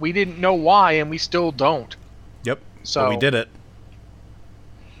do it. We didn't know why, and we still don't. Yep. So but we did it.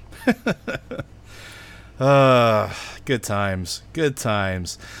 Good times. Good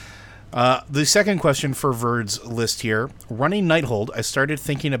times. The second question for Verd's list here. Running Nighthold, I started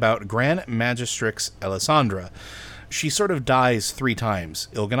thinking about Grand Magistrix Alessandra. She sort of dies 3 times.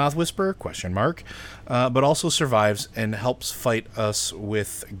 Il'gynoth Whisper, ? But also survives and helps fight us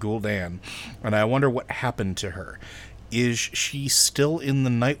with Gul'dan. And I wonder what happened to her. Is she still in the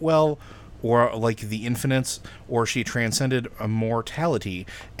Nightwell, or like the Infinites, or she transcended mortality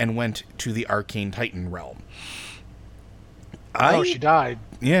and went to the Arcane Titan realm? No, she died.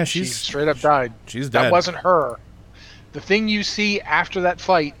 Yeah, she straight up died. She's dead. That wasn't her. The thing you see after that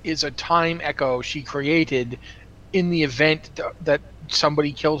fight is a time echo she created in the event that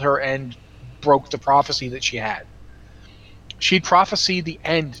somebody killed her and broke the prophecy that she had. She'd prophesied the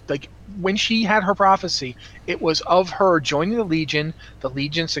end. Like, when she had her prophecy, it was of her joining the Legion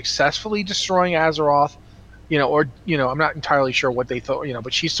successfully destroying Azeroth, I'm not entirely sure what they thought,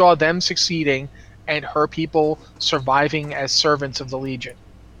 but she saw them succeeding and her people surviving as servants of the Legion.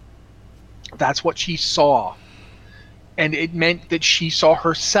 That's what she saw. And it meant that she saw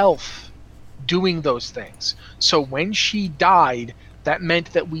herself doing those things. So when she died, that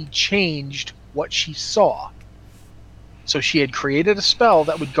meant that we changed what she saw. So she had created a spell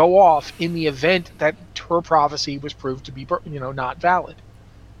that would go off in the event that her prophecy was proved to be, not valid.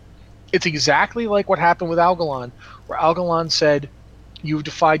 It's exactly like what happened with Algalon, where Algalon said, "You've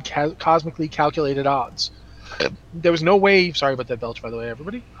defied cosmically calculated odds." There was no way. Sorry about that belch, by the way,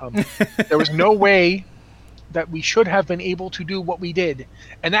 everybody. There was no way that we should have been able to do what we did,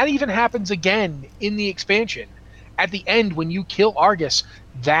 and that even happens again in the expansion. At the end, when you kill Argus,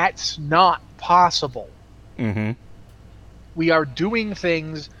 that's not possible. Mm-hmm. We are doing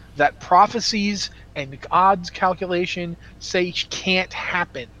things that prophecies and odds calculation say can't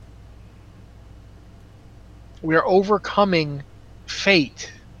happen. We are overcoming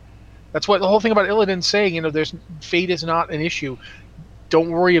fate. That's what the whole thing about Illidan's saying, there's fate is not an issue.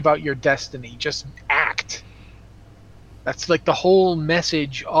 Don't worry about your destiny. Just act. That's like the whole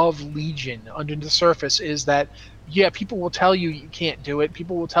message of Legion under the surface is that, yeah, people will tell you can't do it.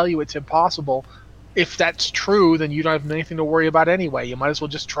 People will tell you it's impossible. If that's true, then you don't have anything to worry about anyway. You might as well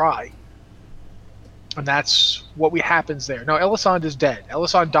just try. And that's what happens there. Now, Elisande is dead.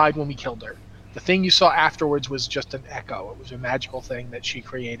 Elisande died when we killed her. The thing you saw afterwards was just an echo. It was a magical thing that she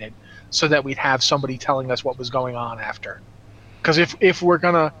created so that we'd have somebody telling us what was going on after. Because if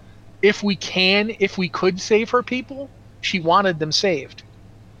we could save her people, she wanted them saved.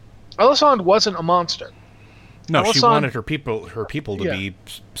 Elisande wasn't a monster. No, she wanted her people to be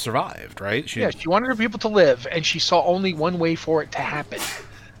survived, right? She wanted her people to live, and she saw only one way for it to happen.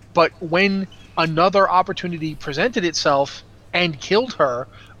 But when another opportunity presented itself and killed her,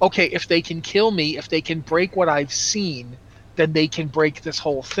 okay, if they can kill me, if they can break what I've seen, then they can break this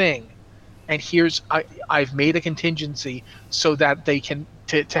whole thing. And I've made a contingency so that they can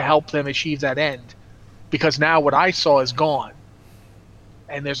to help them achieve that end. Because now what I saw is gone.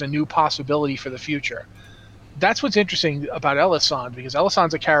 And there's a new possibility for the future. That's what's interesting about Elisande, because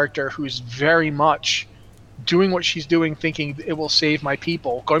Elisande's a character who's very much doing what she's doing, thinking it will save my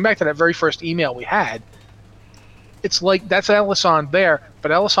people. Going back to that very first email we had, it's like that's Elisande there,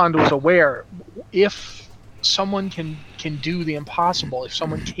 but Elisande was aware if someone can do the impossible, if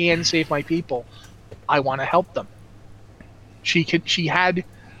someone can save my people, I want to help them. She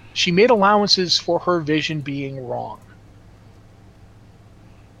made allowances for her vision being wrong.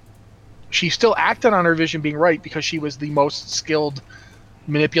 She still acted on her vision being right because she was the most skilled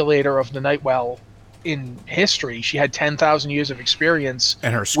manipulator of the Nightwell in history. She had 10,000 years of experience.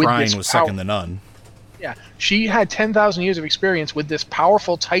 And her scrying was second to none. Yeah, she had 10,000 years of experience with this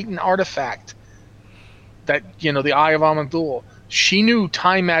powerful Titan artifact that, the Eye of Aman'Thul. She knew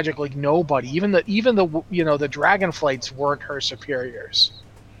time magic like nobody. Even the the Dragonflights weren't her superiors.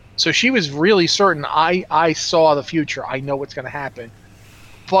 So she was really certain, I saw the future. I know what's going to happen.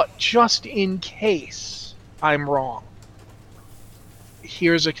 But just in case I'm wrong,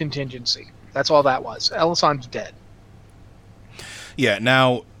 here's a contingency. That's all that was. Elisande's dead. Yeah,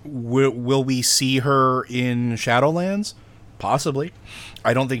 now, will we see her in Shadowlands? Possibly.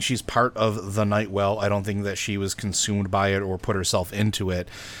 I don't think she's part of the Nightwell. I don't think that she was consumed by it or put herself into it.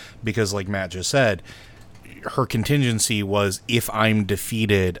 Because, like Matt just said, her contingency was, if I'm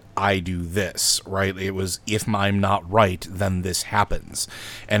defeated, I do this, right? It was, if I'm not right, then this happens.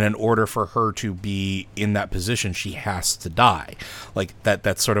 And in order for her to be in that position, she has to die. Like,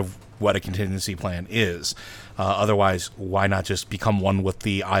 that's sort of what a contingency plan is. Otherwise, why not just become one with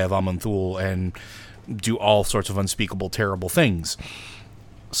the Eye of Aman'Thul and do all sorts of unspeakable, terrible things?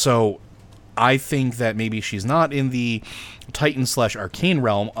 So I think that maybe she's not in the Titan/Arcane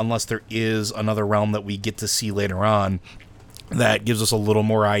realm unless there is another realm that we get to see later on that gives us a little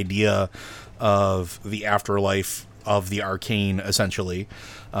more idea of the afterlife of the Arcane, essentially,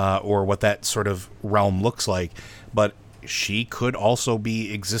 or what that sort of realm looks like. But she could also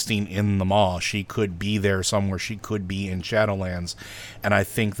be existing in the Maw. She could be there somewhere. She could be in Shadowlands. And I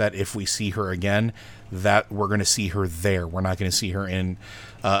think that if we see her again, that we're going to see her there. We're not going to see her in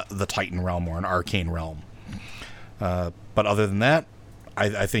the Titan realm or an Arcane realm. But other than that,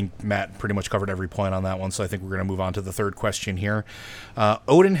 I think Matt pretty much covered every point on that one, so I think we're going to move on to the third question here.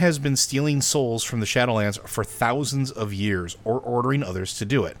 Odin has been stealing souls from the Shadowlands for thousands of years, or ordering others to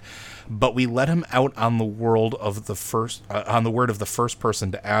do it. But we let him out on the word of the first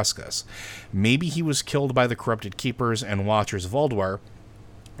person to ask us. Maybe he was killed by the corrupted keepers and watchers of Ulduar,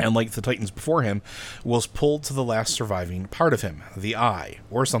 and like the Titans before him, was pulled to the last surviving part of him, the Eye,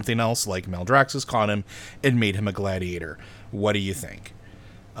 or something else like Maldraxxus caught him and made him a gladiator. What do you think?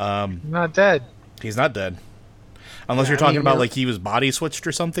 Not dead. He's not dead. Unless you're talking about like he was body switched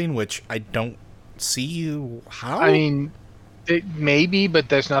or something, which I don't see how. I mean, it may be, but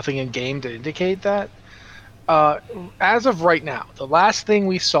there's nothing in game to indicate that. As of right now, the last thing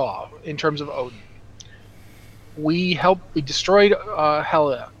we saw in terms of Odin, we destroyed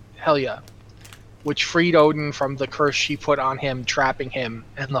Helya, which freed Odin from the curse she put on him, trapping him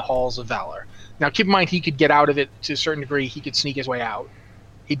in the Halls of Valor. Now, keep in mind, he could get out of it to a certain degree. He could sneak his way out.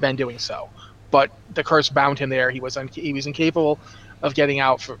 He'd been doing so. But the curse bound him there. He was incapable of getting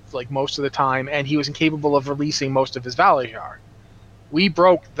out for like most of the time, and he was incapable of releasing most of his Valarjar. We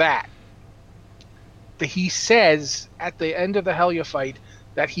broke that. he says at the end of the Helya fight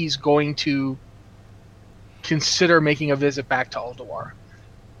that he's going to consider making a visit back to Ulduar.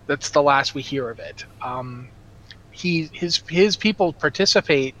 That's the last we hear of it. His people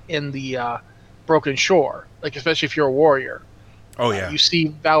participate in the Broken Shore, like especially if you're a warrior. Oh yeah. You see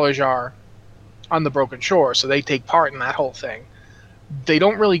Valajar on the Broken Shore, so they take part in that whole thing. They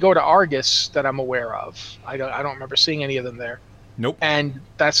don't really go to Argus that I'm aware of. I don't remember seeing any of them there. Nope. And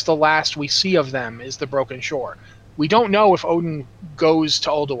that's the last we see of them is the Broken Shore. We don't know if Odin goes to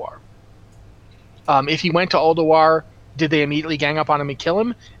Ulduar. If he went to Ulduar, did they immediately gang up on him and kill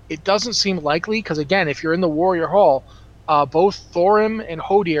him? It doesn't seem likely, because again, if you're in the Warrior Hall, both Thorim and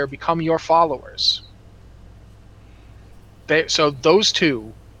Hodir become your followers. So those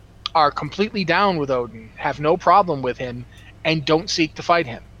two are completely down with Odin, have no problem with him, and don't seek to fight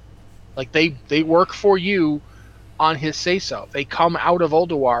him. Like they work for you on his say-so. They come out of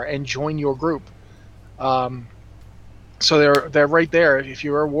Ulduar and join your group. So they're right there. If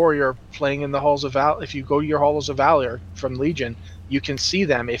you're a warrior playing in the halls of if you go to your halls of valor from Legion, you can see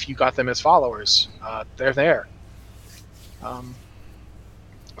them if you got them as followers. They're there.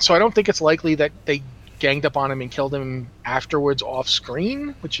 So I don't think it's likely that they ganged up on him and killed him afterwards off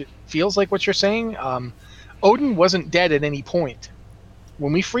screen, which it feels like what you're saying. Odin wasn't dead at any point.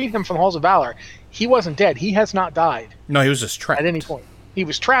 When we freed him from Halls of Valor, he wasn't dead. He has not died. No, he was just trapped. At any point. He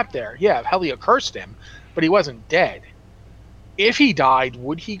was trapped there. Yeah, Helya cursed him, but he wasn't dead. If he died,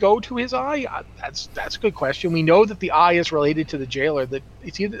 would he go to his eye? That's a good question. We know that the eye is related to the jailer. That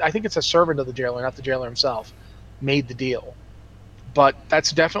I think it's a servant of the jailer, not the jailer himself, made the deal. But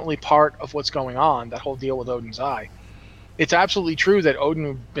that's definitely part of what's going on, that whole deal with Odin's eye. It's absolutely true that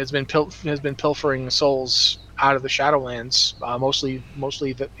Odin has been pilfering souls out of the Shadowlands, mostly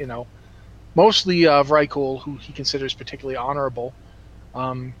of Vrykul, who he considers particularly honorable.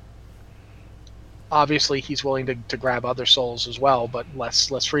 Obviously, he's willing to grab other souls as well, but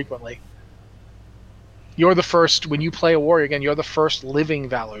less frequently. You're the first, when you play a warrior again, you're the first living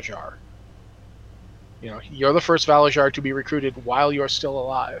Valajar. You're the first Valajar to be recruited while you're still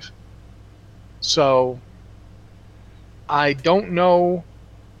alive. So I don't know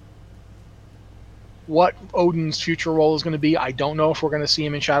what Odin's future role is going to be. I don't know if we're going to see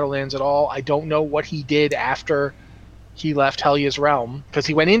him in Shadowlands at all. I don't know what he did after he left Helya's realm, because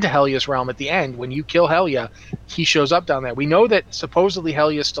he went into Helya's realm at the end. When you kill Helya, he shows up down there. We know that supposedly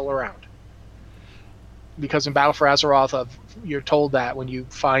Helya's still around, because in Battle for Azeroth, you're told that when you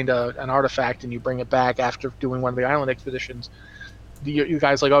find an artifact and you bring it back after doing one of the island expeditions, you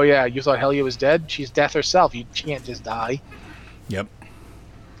guys like, oh yeah, you thought Helya was dead? She's death herself. She can't just die. Yep.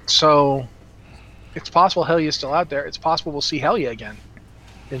 So it's possible Helya's still out there. It's possible we'll see Helya again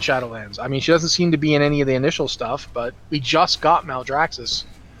in Shadowlands. I mean, she doesn't seem to be in any of the initial stuff, but we just got Maldraxxus.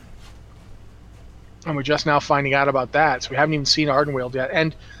 And we're just now finding out about that, so we haven't even seen Ardenweald yet.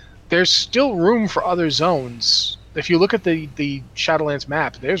 And there's still room for other zones. If you look at the Shadowlands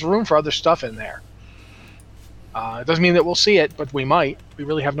map, there's room for other stuff in there. It doesn't mean that we'll see it, but we might. We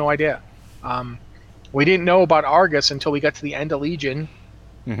really have no idea. We didn't know about Argus until we got to the end of Legion.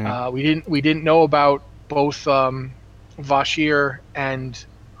 Mm-hmm. We didn't know about both Vashj'ir and...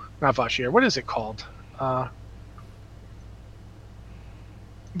 Not Vashj'ir. What is it called?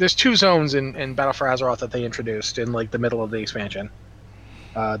 There's two zones in Battle for Azeroth that they introduced in like the middle of the expansion.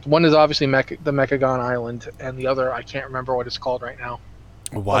 One is obviously the Mechagon Island, and the other I can't remember what it's called right now.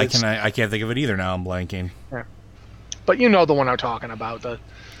 I can't think of it either now. I'm blanking. Yeah. But you know the one I'm talking about, the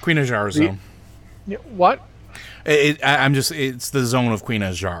Queen Azshara zone. What? It's the zone of Queen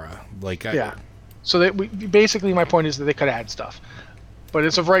Azshara. Yeah. So basically my point is that they could add stuff. But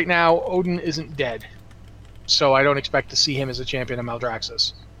as of right now, Odin isn't dead. So I don't expect to see him as a champion of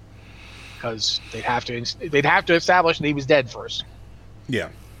Maldraxxus. Because they'd have to establish that he was dead first. Yeah.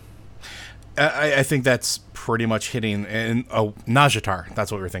 I think that's pretty much hitting... Nazjatar.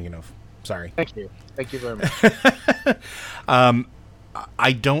 That's what we were thinking of. Sorry. Thank you. Thank you very much.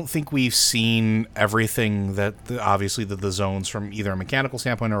 I don't think we've seen everything that, obviously, the zones from either a mechanical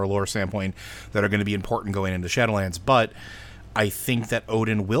standpoint or a lore standpoint that are going to be important going into Shadowlands, but I think that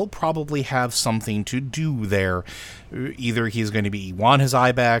Odin will probably have something to do there. Either he's going to want his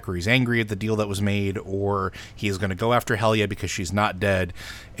eye back, or he's angry at the deal that was made, or he's going to go after Helya because she's not dead,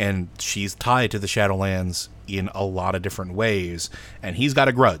 and she's tied to the Shadowlands in a lot of different ways, and he's got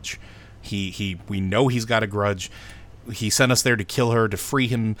a grudge. We know he's got a grudge. He sent us there to kill her, to free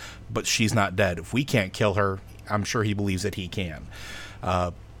him, but she's not dead. If we can't kill her, I'm sure he believes that he can.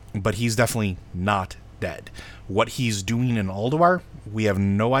 But he's definitely not dead. What he's doing in Ulduar, we have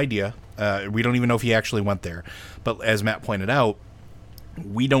no idea. We don't even know if he actually went there. But as Matt pointed out,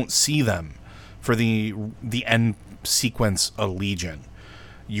 we don't see them for the end sequence of Legion.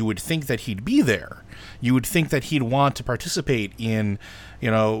 You would think that he'd be there. You would think that he'd want to participate in,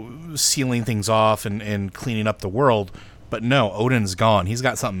 sealing things off and cleaning up the world. But no, Odin's gone. He's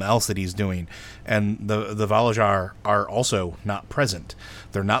got something else that he's doing. And the Valajar are also not present.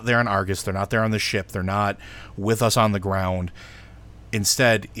 They're not there on Argus. They're not there on the ship. They're not with us on the ground.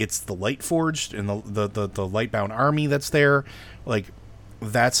 Instead, it's the Lightforged and the Lightbound army that's there. Like,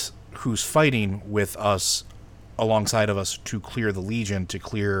 that's who's fighting with us, alongside of us, to clear the Legion, to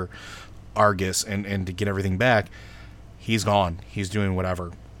clear Argus, and to get everything back. He's gone. He's doing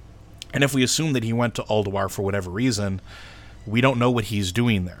whatever. And if we assume that he went to Ulduar for whatever reason, we don't know what he's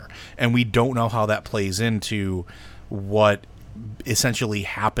doing there. And we don't know how that plays into what essentially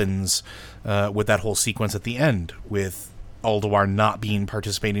happens with that whole sequence at the end, with Ulduar not being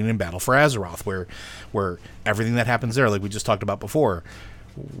participating in Battle for Azeroth, where everything that happens there, like we just talked about before,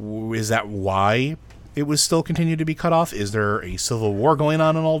 is that why it was still continued to be cut off? Is there a civil war going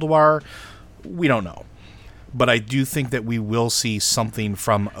on in Ulduar? We don't know. But I do think that we will see something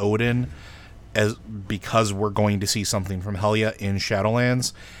from Odin, because we're going to see something from Helya in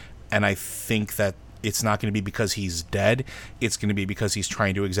Shadowlands. And I think that it's not going to be because he's dead. It's going to be because he's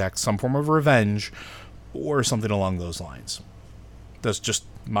trying to exact some form of revenge or something along those lines. That's just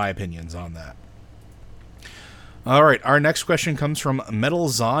my opinions on that. All right, our next question comes from Metal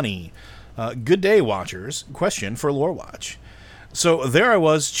Zani. Good day, Watchers. Question for Lore Watch. So there I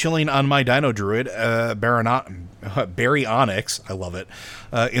was, chilling on my Dino Druid, Baryonyx, I love it,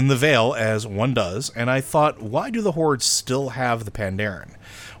 in the Vale, as one does, and I thought, why do the Hordes still have the Pandaren?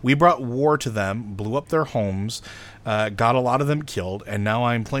 We brought war to them, blew up their homes, got a lot of them killed, and now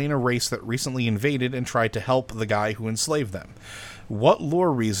I'm playing a race that recently invaded and tried to help the guy who enslaved them. What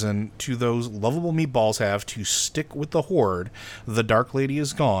lore reason do those lovable meatballs have to stick with the Horde? The Dark Lady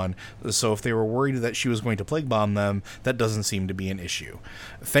is gone, so if they were worried that she was going to plague bomb them, that doesn't seem to be an issue.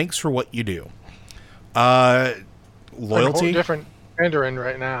 Thanks for what you do. Loyalty? A whole different Pandaren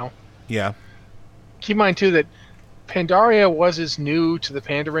right now. Yeah. Keep in mind, too, that Pandaria was as new to the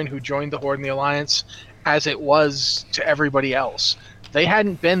Pandaren who joined the Horde and the Alliance as it was to everybody else. They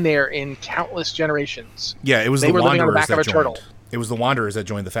hadn't been there in countless generations. Yeah, it was they the were living on the Wanderers back of a that turtle. joined. It was the Wanderers that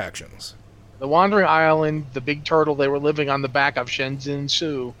joined the factions. The Wandering Island, the big turtle they were living on the back of, Shenzhen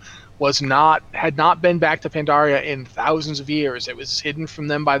Su, had not been back to Pandaria in thousands of years. It was hidden from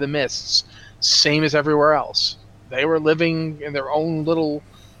them by the mists, same as everywhere else. They were living in their own little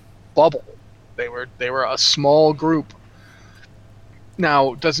bubble. They were a small group.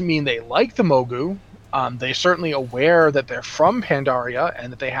 Now, doesn't mean they like the Mogu. They're certainly aware that they're from Pandaria and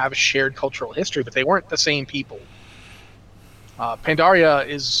that they have a shared cultural history, but they weren't the same people. Pandaria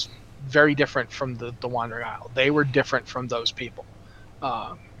is very different from the Wandering Isle. They were different from those people.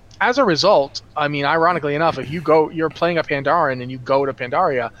 As a result, I mean, ironically enough, if you're playing a Pandaren and you go to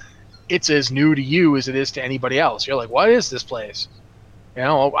Pandaria, it's as new to you as it is to anybody else. You're like, what is this place?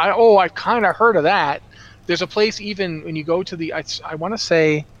 I've kind of heard of that. There's a place even when you go to I want to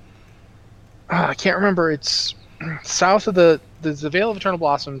say, I can't remember. It's south of the Vale of Eternal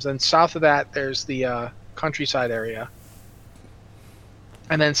Blossoms, and south of that there's the countryside area.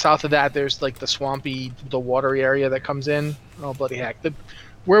 And then south of that, there's like the watery area that comes in. Oh, bloody heck.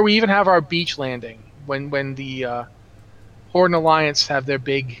 Where we even have our beach landing. When the Horde and Alliance have their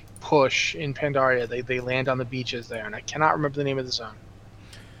big push in Pandaria, they land on the beaches there. And I cannot remember the name of the zone.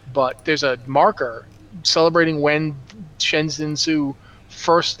 But there's a marker celebrating when Shenzhen Su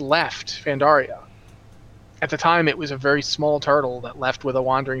first left Pandaria. At the time, it was a very small turtle that left with a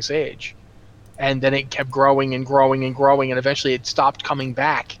wandering sage. And then it kept growing and growing and growing, and eventually it stopped coming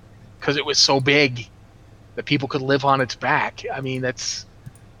back because it was so big that people could live on its back. I mean, it's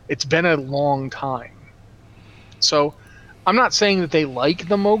been a long time. So I'm not saying that they like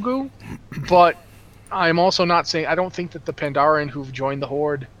the Mogu, but I'm also not saying I don't think that the Pandaren who've joined the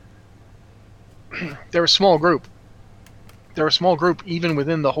Horde, they're a small group. They're a small group even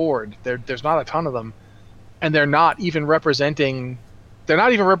within the Horde. There's not a ton of them, and they're not even representing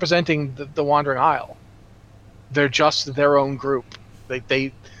the Wandering Isle. They're just their own group.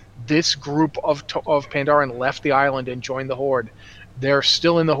 This group of Pandaren left the island and joined the Horde. They're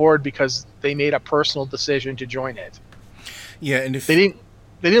still in the Horde because they made a personal decision to join it. Yeah, and if they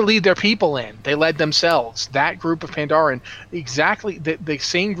didn't lead their people in, they led themselves. That group of Pandaren, exactly the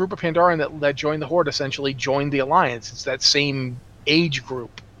same group of Pandaren that joined the Horde, essentially joined the Alliance. It's that same age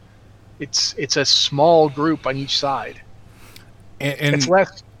group. It's a small group on each side. And it's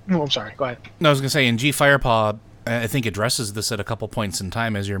less. Oh, I'm sorry. Go ahead. No, I was going to say, in G Firepaw, I think addresses this at a couple points in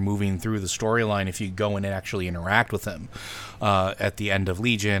time as you're moving through the storyline. If you go in and actually interact with him at the end of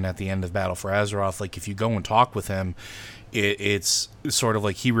Legion, at the end of Battle for Azeroth, like if you go and talk with him, it's sort of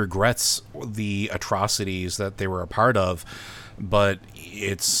like he regrets the atrocities that they were a part of, but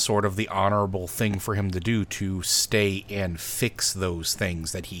it's sort of the honorable thing for him to do to stay and fix those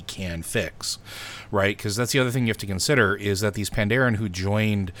things that he can fix, right? Because that's the other thing you have to consider, is that these Pandaren who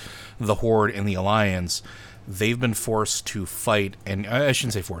joined the Horde and the Alliance, they've been forced to fight, and I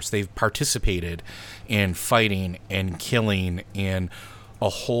shouldn't say forced, they've participated in fighting and killing in a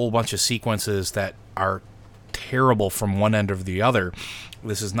whole bunch of sequences that are terrible from one end or the other.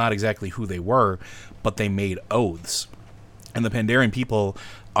 This is not exactly who they were, but they made oaths. And the Pandaren people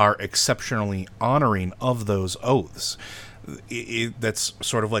are exceptionally honoring of those oaths. That's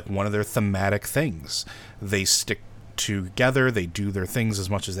sort of like one of their thematic things. They stick together, they do their things as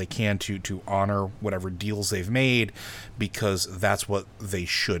much as they can to honor whatever deals they've made, because that's what they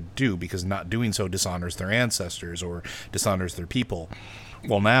should do, because not doing so dishonors their ancestors or dishonors their people.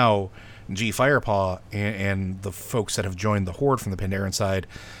 Well, now G. Firepaw and the folks that have joined the Horde from the Pandaren side,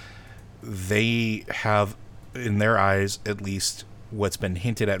 they have, in their eyes at least, what's been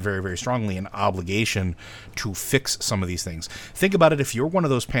hinted at very, very strongly, an obligation to fix some of these things. Think about it, if you're one of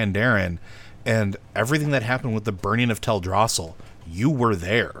those Pandaren and everything that happened with the burning of Teldrassil, you were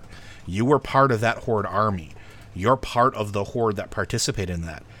there. You were part of that Horde army. You're part of the Horde that participated in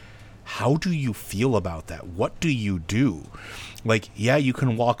that. How do you feel about that? What do you do? Like, yeah, you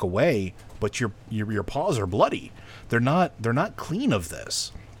can walk away, but your paws are bloody. They're not clean of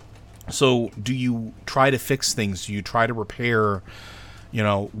this. So do you try to fix things? Do you try to repair,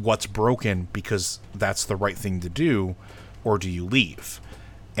 what's broken because that's the right thing to do, or do you leave?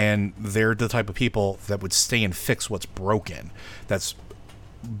 And they're the type of people that would stay and fix what's broken. That's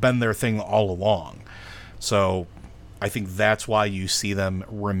been their thing all along. So I think that's why you see them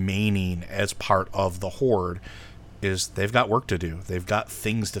remaining as part of the Horde, is they've got work to do. They've got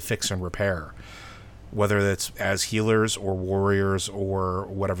things to fix and repair. Whether that's as healers or warriors or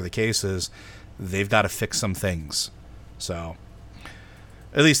whatever the case is, they've got to fix some things. So,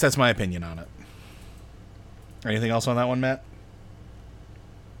 at least that's my opinion on it. Anything else on that one, Matt?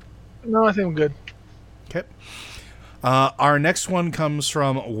 No, I think I'm good. Okay. Our next one comes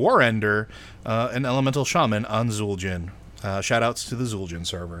from Warender, an elemental shaman on Zul'jin. Shoutouts to the Zul'jin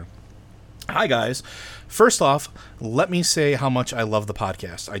server. Hi, guys. First off, let me say how much I love the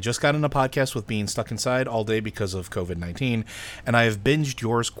podcast. I just got in a podcast with being stuck inside all day because of COVID-19, and I have binged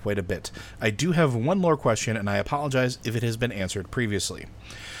yours quite a bit. I do have one more question, and I apologize if it has been answered previously.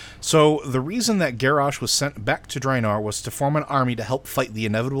 So, the reason that Garrosh was sent back to Draenor was to form an army to help fight the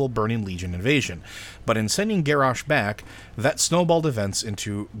inevitable Burning Legion invasion. But in sending Garrosh back, that snowballed events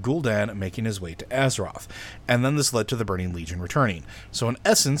into Gul'dan making his way to Azeroth, and then this led to the Burning Legion returning. So in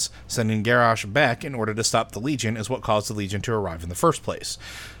essence, sending Garrosh back in order to stop the Legion is what caused the Legion to arrive in the first place.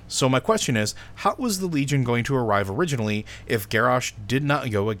 So my question is, how was the Legion going to arrive originally if Garrosh did not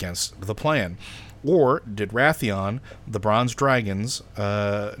go against the plan? Or did Wrathion, the Bronze Dragons,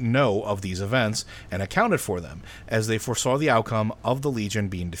 know of these events and accounted for them, as they foresaw the outcome of the Legion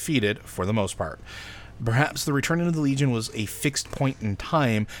being defeated for the most part? Perhaps the return of the Legion was a fixed point in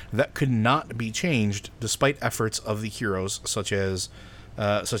time that could not be changed, despite efforts of the heroes, such as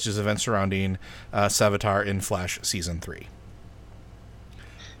events surrounding Savitar in Flash Season 3.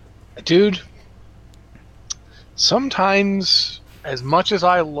 Dude, sometimes, as much as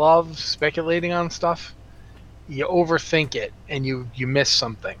I love speculating on stuff, you overthink it and you miss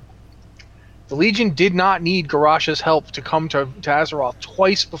something. The Legion did not need Garrosh's help to come to Azeroth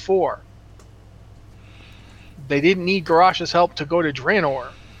twice before. They didn't need Garrosh's help to go to Draenor.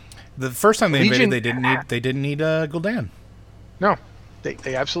 The first time they invaded, they didn't need Gul'dan. No,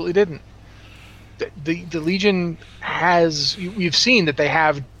 they absolutely didn't. The Legion has, you've seen that they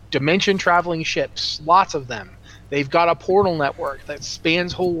have dimension traveling ships, lots of them. They've got a portal network that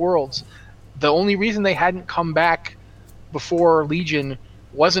spans whole worlds. The only reason they hadn't come back before Legion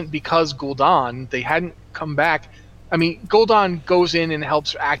wasn't because Gul'dan. They hadn't come back. I mean, Gul'dan goes in and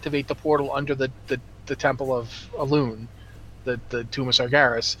helps activate the portal under the Temple of Elune, the Tomb of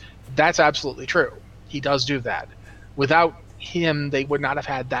Sargeras. That's absolutely true. He does do that. Without him, they would not have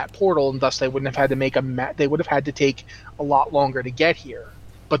had that portal, and thus they wouldn't have had to make they would have had to take a lot longer to get here.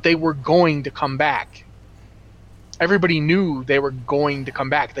 But they were going to come back. Everybody knew they were going to come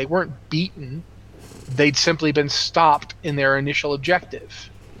back. They weren't beaten. They'd simply been stopped in their initial objective.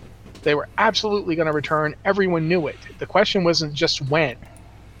 They were absolutely going to return. Everyone knew it. The question wasn't just when.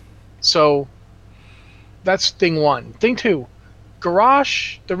 So that's thing one. Thing two,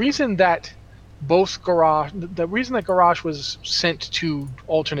 Garrosh, the reason that both Garrosh. The reason that Garrosh was sent to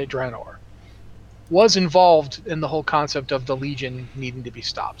alternate Draenor was involved in the whole concept of the Legion needing to be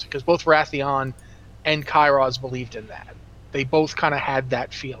stopped, because both Wrathion and Kairos believed in that. They both kind of had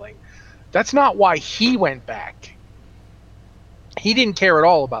that feeling. That's not why he went back. He didn't care at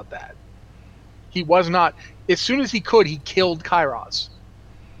all about that. He was not. As soon as he could, he killed Kairos.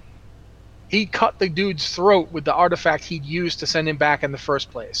 He cut the dude's throat with the artifact he'd used to send him back in the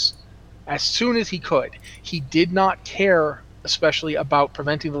first place. As soon as he could. He did not care, especially about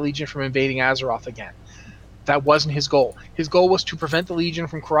preventing the Legion from invading Azeroth again. That wasn't his goal. His goal was to prevent the Legion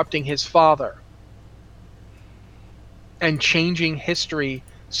from corrupting his father and changing history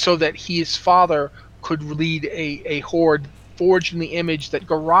so that his father could lead a horde forged in the image that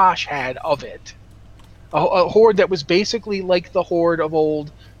Garrosh had of it. A horde that was basically like the horde of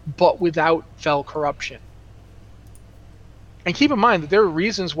old, but without fell corruption. And keep in mind that there are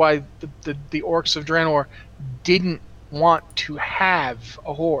reasons why the orcs of Draenor didn't want to have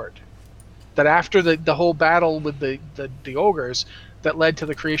a horde. That after the whole battle with the ogres that led to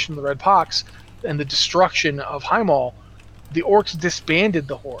the creation of the Red Pox and the destruction of Heimdall, the orcs disbanded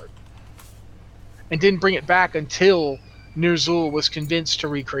the horde and didn't bring it back until Ner'zhul was convinced to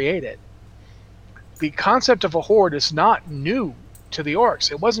recreate it. The concept of a horde is not new to the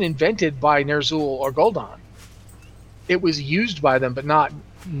orcs. It wasn't invented by Ner'zhul or Gul'dan. It was used by them, but not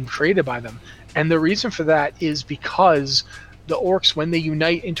created by them. And the reason for that is because the orcs, when they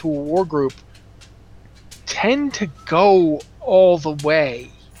unite into a war group, tend to go all the way,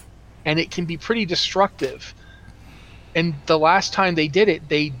 and it can be pretty destructive. And the last time they did it,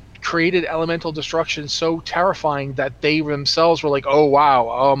 they created elemental destruction so terrifying that they themselves were like, oh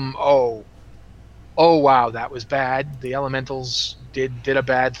wow, that was bad. The elementals did a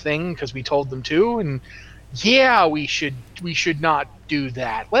bad thing because we told them to, and yeah, we should not do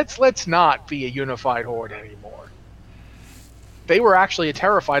that. Let's not be a unified horde anymore. They were actually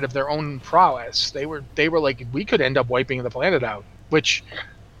terrified of their own prowess. They were like, we could end up wiping the planet out, which,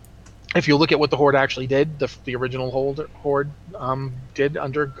 if you look at what the Horde actually did, the original Horde did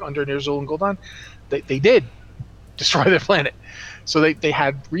under Ner'zhul and Gul'dan, they did destroy their planet. So they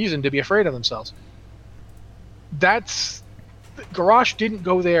had reason to be afraid of themselves. Garrosh didn't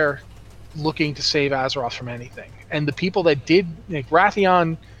go there looking to save Azeroth from anything. And the people that did, like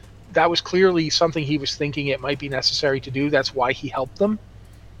Wrathion, that was clearly something he was thinking it might be necessary to do. That's why he helped them.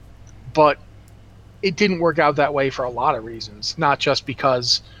 But it didn't work out that way for a lot of reasons, not just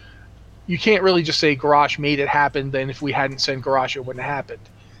because you can't really just say Garrosh made it happen, then if we hadn't sent Garrosh, it wouldn't have happened.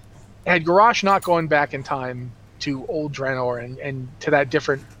 Had Garrosh not gone back in time to old Draenor and to that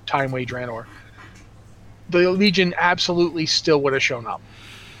different Timeway Draenor, the Legion absolutely still would have shown up.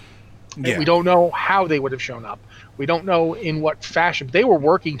 Yeah. We don't know how they would have shown up. We don't know in what fashion. They were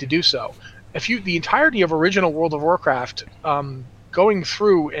working to do so. The entirety of original World of Warcraft, going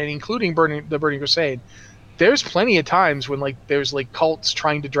through and including the Burning Crusade, there's plenty of times when there's cults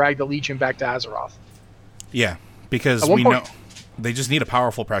trying to drag the Legion back to Azeroth. Yeah, because we know they just need a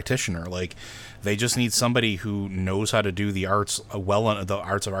powerful practitioner. They just need somebody who knows how to do the arts the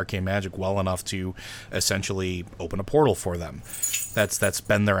arts of arcane magic well enough to essentially open a portal for them. That's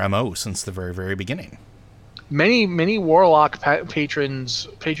been their MO since the very, very beginning. Many warlock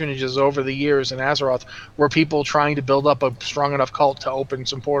patronages over the years in Azeroth were people trying to build up a strong enough cult to open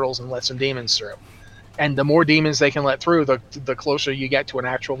some portals and let some demons through. And the more demons they can let through, the closer you get to an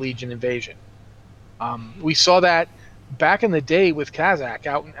actual Legion invasion. We saw that back in the day with Kazak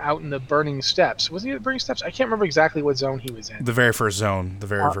out in the Burning Steppes. Was he at the Burning Steppes? I can't remember exactly what zone he was in. The very first zone.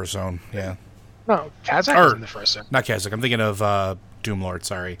 First zone, yeah. No, Kazak was in the first zone. Not Kazak. I'm thinking of Doomlord,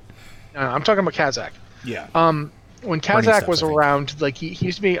 sorry. No, I'm talking about Kazak. Yeah. When Kazak was around, he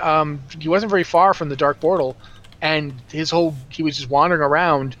used to be, he wasn't very far from the Dark Portal, and he was just wandering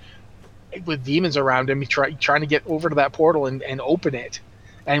around with demons around him, trying to get over to that portal and open it.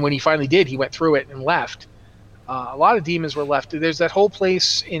 And when he finally did, he went through it and left. A lot of demons were left. There's that whole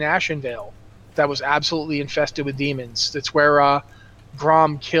place in Ashenvale that was absolutely infested with demons. That's where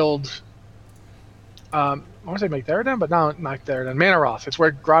Grom killed... I want to say Magtheridon, but no, not Theridon. Manaroth. It's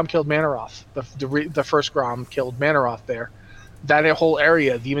where Grom killed Manaroth. The first Grom killed Manaroth there. That whole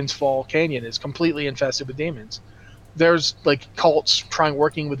area, Demon's Fall Canyon, is completely infested with demons. There's cults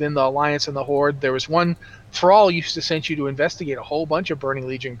working within the Alliance and the Horde. There was one, Thrall used to send you to investigate a whole bunch of Burning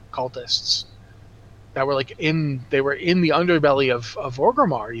Legion cultists that were in the underbelly of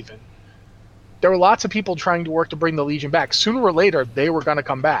Orgrimmar even. There were lots of people trying to work to bring the Legion back. Sooner or later, they were going to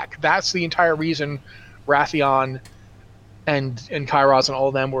come back. That's the entire reason Wrathion and Kairos and all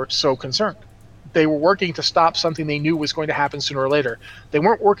of them were so concerned. they were working to stop something they knew was going to happen sooner or later. They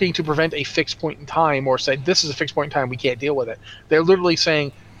weren't working to prevent a fixed point in time or say, this is a fixed point in time, we can't deal with it. They're literally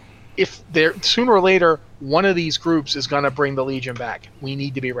saying, if they're sooner or later, one of these groups is going to bring the Legion back. We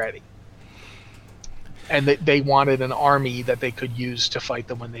need to be ready. And they wanted an army that they could use to fight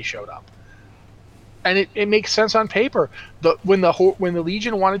them when they showed up. And it makes sense on paper. When the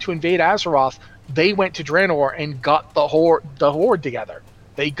Legion wanted to invade Azeroth, they went to Draenor and got the horde together.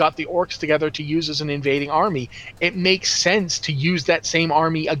 They got the orcs together to use as an invading army. It makes sense to use that same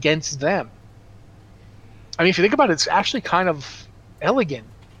army against them. I mean, if you think about it, it's actually kind of elegant.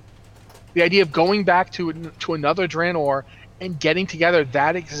 The idea of going back to another Draenor and getting together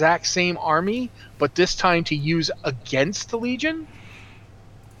that exact same army, but this time to use against the Legion,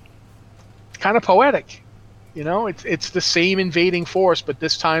 it's kind of poetic. You know, it's the same invading force, but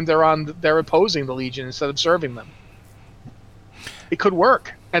this time they're opposing the Legion instead of serving them. It could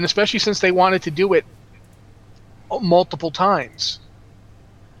work, and especially since they wanted to do it multiple times.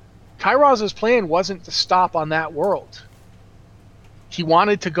 Kairos' plan wasn't to stop on that world. He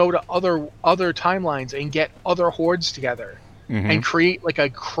wanted to go to other timelines and get other hordes together and create like a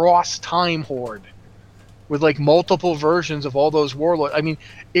cross-time horde with like multiple versions of all those warlords. I mean,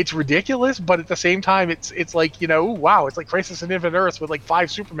 it's ridiculous, but at the same time, it's like, you know, wow, it's like Crisis on Infinite Earths with like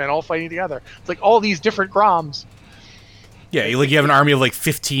 5 Supermen all fighting together. It's like all these different Groms. Yeah, like you have an army of like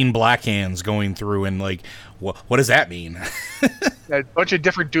 15 Black Hands going through, and like, what does that mean? A bunch of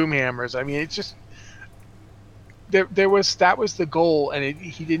different Doomhammers. I mean, it's just that was the goal, and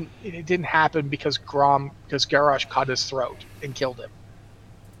it didn't happen because Garrosh cut his throat and killed him.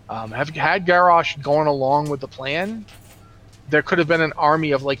 Had Garrosh gone along with the plan, there could have been an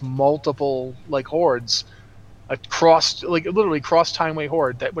army of like multiple like hordes, literally cross timeway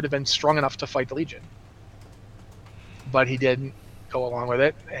horde that would have been strong enough to fight the Legion. But he didn't go along with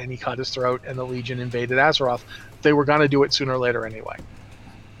it, and he cut his throat, and the Legion invaded Azeroth. They were going to do it sooner or later anyway.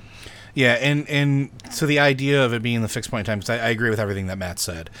 Yeah, and so the idea of it being the fixed point in time, because I agree with everything that Matt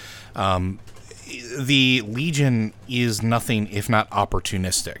said. The Legion is nothing if not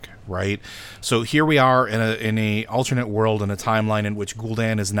opportunistic, right? So here we are in a alternate world, in a timeline in which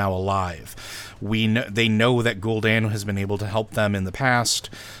Gul'dan is now alive. They know that Gul'dan has been able to help them in the past,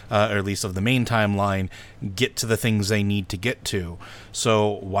 or at least of the main timeline, get to the things they need to get to.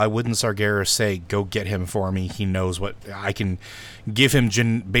 So why wouldn't Sargeras say, go get him for me? He knows what I can give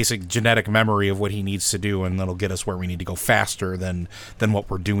him basic genetic memory of what he needs to do, and that'll get us where we need to go faster than what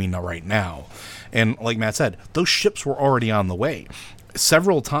we're doing right now. And like Matt said, those ships were already on the way.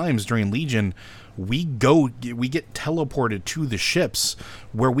 Several times during Legion, we get teleported to the ships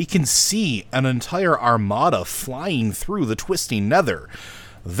where we can see an entire armada flying through the twisting nether.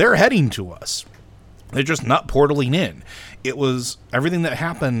 They're heading to us. They're just not portaling in. It was everything that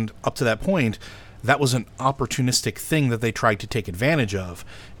happened up to that point. That was an opportunistic thing that they tried to take advantage of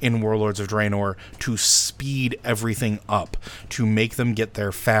in Warlords of Draenor to speed everything up, to make them get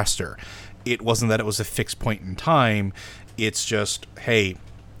there faster. It wasn't that it was a fixed point in time. It's just, hey,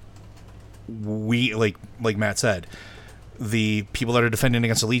 we, like Matt said, the people that are defending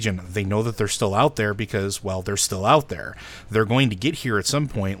against the Legion, they know that they're still out there because, well, they're still out there. They're going to get here at some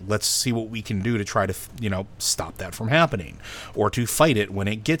point. Let's see what we can do to try to, stop that from happening or to fight it when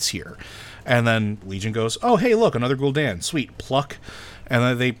it gets here. And then Legion goes, oh, hey, look, another Gul'dan. Sweet, pluck. And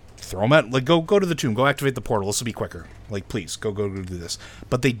then they throw them out. Like, go to the tomb. Go activate the portal. This will be quicker. Like, please, go do this.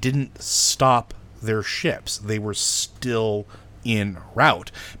 But they didn't stop their ships. They were still en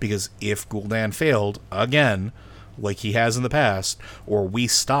route. Because if Gul'dan failed, again, like he has in the past, or we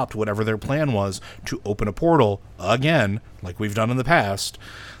stopped whatever their plan was to open a portal, again, like we've done in the past,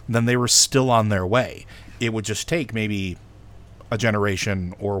 then they were still on their way. It would just take maybe a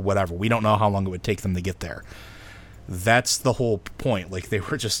generation or whatever. We don't know how long it would take them to get there. That's the whole point. Like, they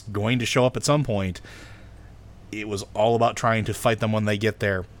were just going to show up at some point. It was all about trying to fight them when they get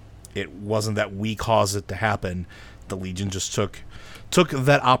there. It wasn't that we caused it to happen. The Legion just took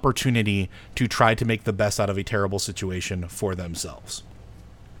that opportunity to try to make the best out of a terrible situation for themselves.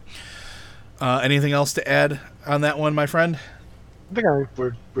 Anything else to add on that one, my friend? I think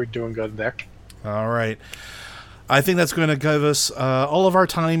we're doing good there. All right. I think that's going to give us all of our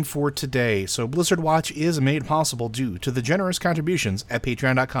time for today. So Blizzard Watch is made possible due to the generous contributions at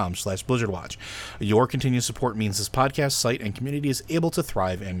patreon.com/BlizzardWatch. Your continued support means this podcast, site, and community is able to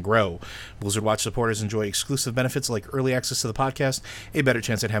thrive and grow. Blizzard Watch supporters enjoy exclusive benefits like early access to the podcast, a better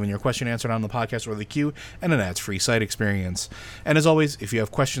chance at having your question answered on the podcast or the queue, and an ads-free site experience. And as always, if you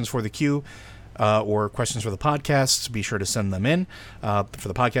have questions for the queue, or questions for the podcasts, be sure to send them in. For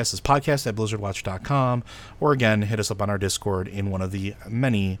the podcast, it's podcast@blizzardwatch.com, or again, hit us up on our Discord in one of the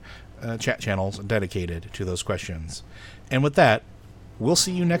many chat channels dedicated to those questions. And with that, we'll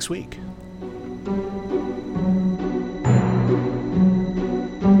see you next week.